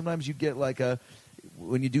 yeah, man, sometimes you get like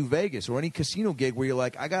when you do Vegas or any casino gig where you're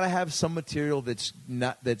like, I got to have some material that's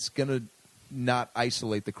going to not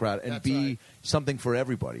isolate the crowd and be something for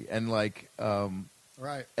everybody. And, like,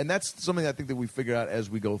 right. And that's something I think that we figure out as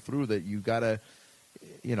we go through that you got to,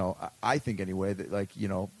 I think anyway, that, like,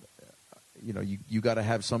 you got to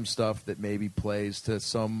have some stuff that maybe plays to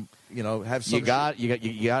some, have some. You got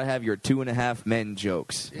to have your 2.5 men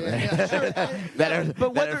jokes that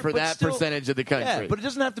are for that still, percentage of the country. Yeah, but it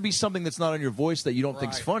doesn't have to be something that's not on your voice that you don't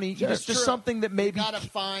think's funny. Just something that maybe you got to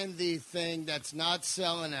find the thing that's not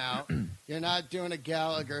selling out. You're not doing a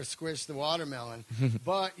Gallagher squish the watermelon,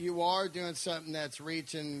 but you are doing something that's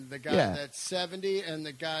reaching the guy that's 70 and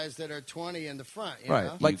the guys that are 20 in the front. You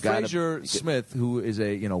know? Like Fraser Smith, who is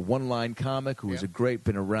a one-line comic who is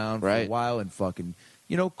been around for a while and fucking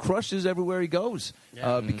crushes everywhere he goes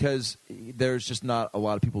because there's just not a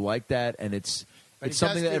lot of people like that, and it's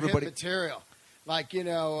something that everybody material. Like,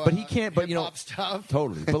 but he can't. But stuff.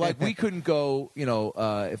 Totally. But like we couldn't go.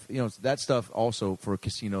 If that stuff also for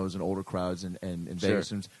casinos and older crowds and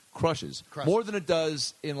Vegas crushes more than it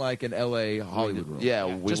does in like an L.A. Hollywood room. Yeah,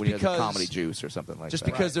 just when because you have the Comedy Juice or something like that. Just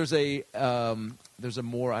because there's a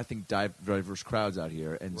more I think diverse crowds out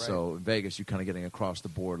here, and so in Vegas you're kind of getting across the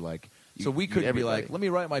board like. So we couldn't be like, let me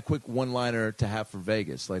write my quick one-liner to have for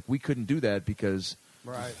Vegas. Like we couldn't do that because.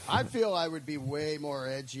 Right. I feel I would be way more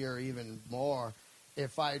edgier, even more,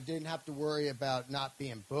 if I didn't have to worry about not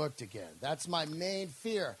being booked again. That's my main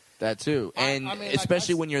fear. That too. And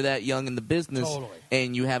especially when you're that young in the business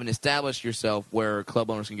and you haven't established yourself where club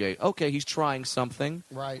owners can go, okay, he's trying something.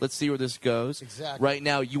 Right. Let's see where this goes. Exactly. Right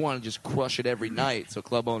now, you want to just crush it every night. So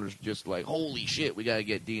club owners are just like, holy shit, we got to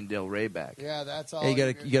get Dean Del Rey back. Yeah, that's all. And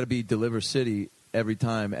you got to be Deliver City every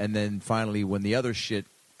time. And then finally, when the other shit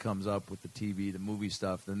comes up with the TV, the movie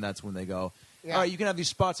stuff, then that's when they go, all right, you can have these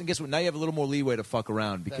spots, and guess what? Now you have a little more leeway to fuck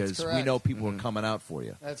around because we know people are coming out for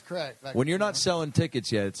you. That's correct. Like, when you're not selling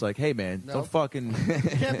tickets yet, it's like, hey, man, don't fucking... You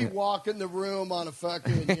can't be walking the room on a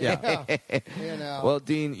fucking... Well,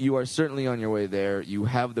 Dean, you are certainly on your way there. You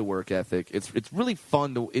have the work ethic. It's really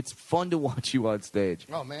fun to watch you on stage.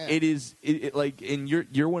 Oh, man. It is, and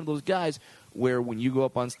you're one of those guys where when you go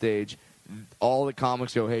up on stage, all the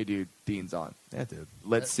comics go, hey, dude, Dean's on. Yeah, dude.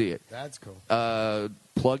 Let's see it. That's cool.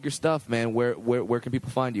 Plug your stuff, man. Where can people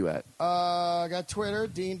find you at? I got Twitter,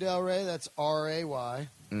 Dean Del Rey. That's RAY.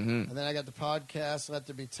 Mm-hmm. And then I got the podcast, Let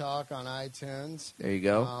There Be Talk, on iTunes. There you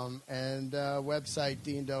go. And website,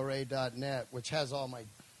 DeanDelRey.net, which has all my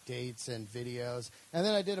dates and videos. And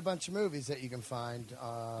then I did a bunch of movies that you can find.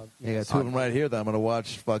 You got 2 of them right here that I'm going to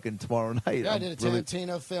watch fucking tomorrow night. Yeah, I did a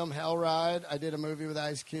Tarantino film, Hell Ride. I did a movie with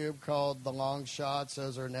Ice Cube called The Long Shots.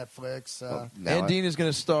 Those are Netflix. And Dean is going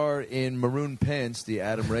to star in Maroon Pants, the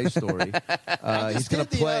Adam Ray story. He's going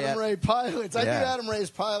to play Adam Ray pilots. I do Adam Ray's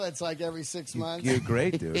pilots like every 6 months. You're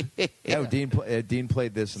great, dude. Dean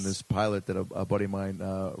played this in this pilot that a buddy of mine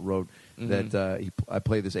wrote. That I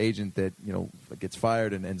play this agent that gets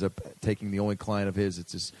fired and ends up taking the only client of his.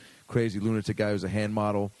 It's this crazy lunatic guy who's a hand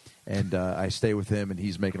model, and I stay with him, and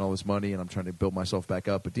he's making all this money, and I'm trying to build myself back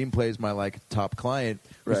up. But Dean plays my top client,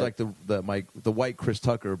 who's like the white Chris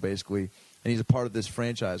Tucker basically, and he's a part of this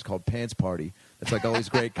franchise called Pants Party. It's like all these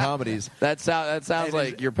great comedies. That sounds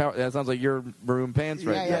like your Maroon Pants,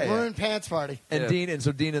 right? Yeah, Maroon Pants Party. And Dean in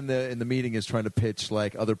the meeting is trying to pitch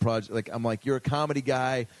like other projects. Like I'm like, you're a comedy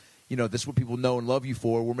guy. This is what people know and love you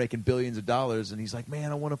for. We're making billions of dollars. And he's like, man,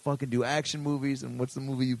 I want to fucking do action movies. And what's the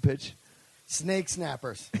movie you pitch? Snake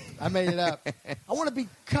Snappers. I made it up. I want to be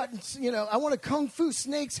cutting, I want to kung fu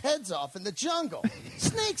snakes' heads off in the jungle.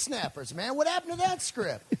 Snake Snappers, man. What happened to that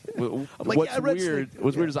script? What's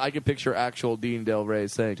weird is I can picture actual Dean Del Rey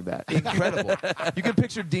saying that. Incredible. You can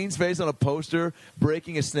picture Dean's face on a poster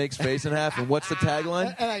breaking a snake's face in half. And what's the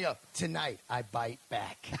tagline? And I go, tonight I bite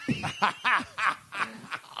back.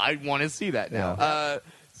 I want to see that now. Yeah.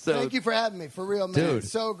 So thank you for having me, for real, man. Dude.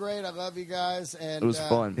 It's so great. I love you guys. And it was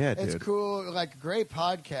fun. Yeah, it's cool. Like, great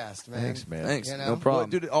podcast, man. Thanks, man. Thanks. No problem.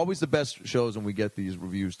 Well, dude, always the best shows when we get these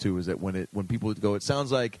reviews, too, is that when people go, it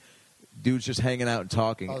sounds like dudes just hanging out and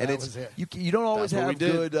talking. Oh, and that it's was it. You don't always That's what have we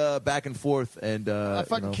did. good back and forth. And I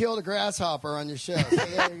fucking killed a grasshopper on your show. So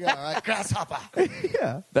there you go. All right, grasshopper.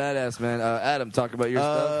 yeah. Badass, man. Adam, talk about your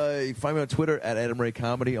stuff. You can find me on Twitter at Adam Ray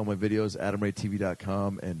Comedy, on my videos,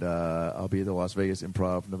 AdamRayTV.com, and I'll be at the Las Vegas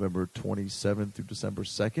Improv November 27th through December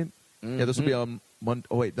 2nd. Yeah, this will be on Monday.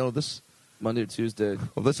 Oh, wait, no, this Monday or Tuesday.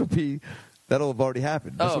 Well, this will be. That'll have already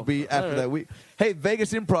happened. This will be after that week. Hey,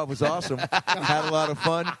 Vegas Improv was awesome. Had a lot of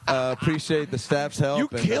fun. Appreciate the staff's help. You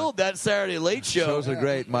killed that Saturday Late Show. Shows are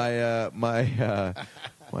great. My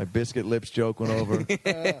biscuit lips joke went over.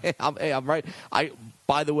 I'm right.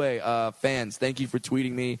 By the way, fans, thank you for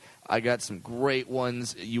tweeting me. I got some great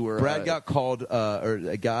ones. You were Brad got called, or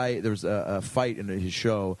a guy. There was a fight in his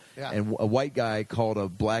show, and a white guy called a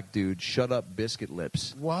black dude, "Shut up, biscuit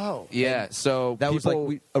lips." Wow. Yeah, so that people,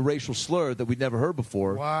 was like a racial slur that we'd never heard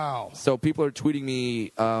before. Wow. So people are tweeting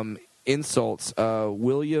me insults.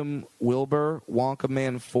 William Wilbur, Wonka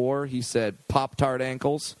Man 4, he said Pop-Tart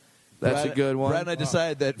ankles. That's a good one. Brad and I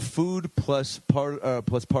decided that food plus part of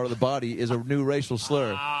the body is a new racial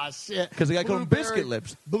slur. Ah, shit. Because the guy called him biscuit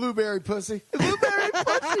lips. Blueberry pussy. Blueberry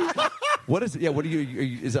pussy. What is it? Yeah, what are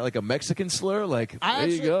you? Is that like a Mexican slur? Like, there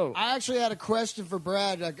you go. I actually had a question for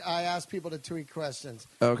Brad. I asked people to tweet questions.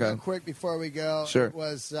 Okay. Real quick before we go. Sure. It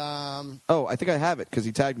was. Oh, I think I have it because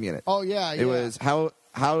he tagged me in it. Oh yeah. It was how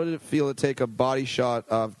did it feel to take a body shot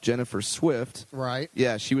of Jennifer Swift? Right.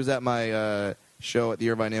 Yeah, she was at my show at the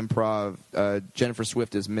Irvine Improv. Jennifer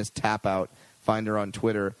Swift is Miss Tap Out. Find her on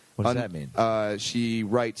Twitter. What does that mean? She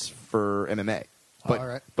writes for MMA.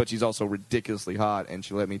 But she's also ridiculously hot, and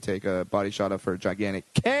she let me take a body shot of her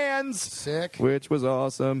gigantic cans. Sick. Which was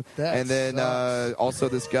awesome. That and then also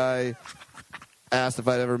this guy asked if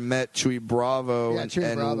I'd ever met Chewy Bravo, and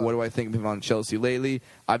Bravo. what do I think of him on Chelsea lately.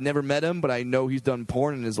 I've never met him, but I know he's done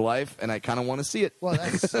porn in his life, and I kind of want to see it. Well,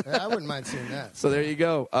 I wouldn't mind seeing that. So there you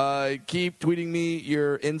go. Keep tweeting me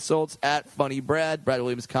your insults at FunnyBrad,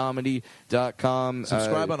 BradWilliamsComedy.com.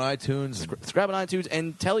 Subscribe on iTunes. Subscribe on iTunes,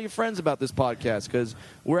 and tell your friends about this podcast, because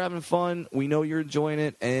we're having fun. We know you're enjoying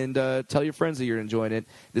it, and tell your friends that you're enjoying it.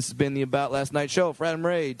 This has been the About Last Night Show. For Adam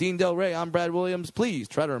Ray, Dean Del Rey, I'm Brad Williams. Please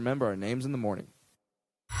try to remember our names in the morning.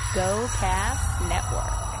 GoCast Network.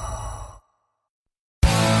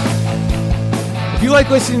 If you like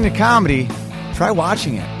listening to comedy, try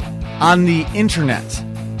watching it on the internet.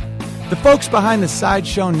 The folks behind the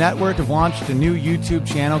Sideshow Network have launched a new YouTube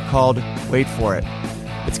channel called Wait For It.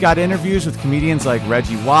 It's got interviews with comedians like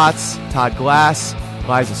Reggie Watts, Todd Glass,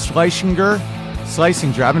 Liza Schlesinger.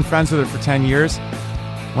 I've been friends with her for 10 years.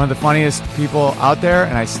 One of the funniest people out there,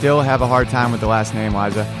 and I still have a hard time with the last name,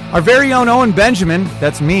 Liza. Our very own Owen Benjamin,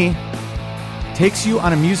 that's me, takes you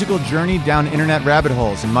on a musical journey down internet rabbit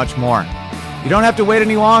holes and much more. You don't have to wait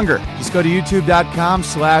any longer. Just go to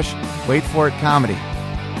youtube.com/waitforitcomedy.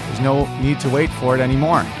 There's no need to wait for it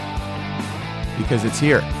anymore because it's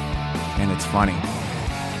here and it's funny.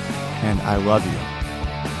 And I love you.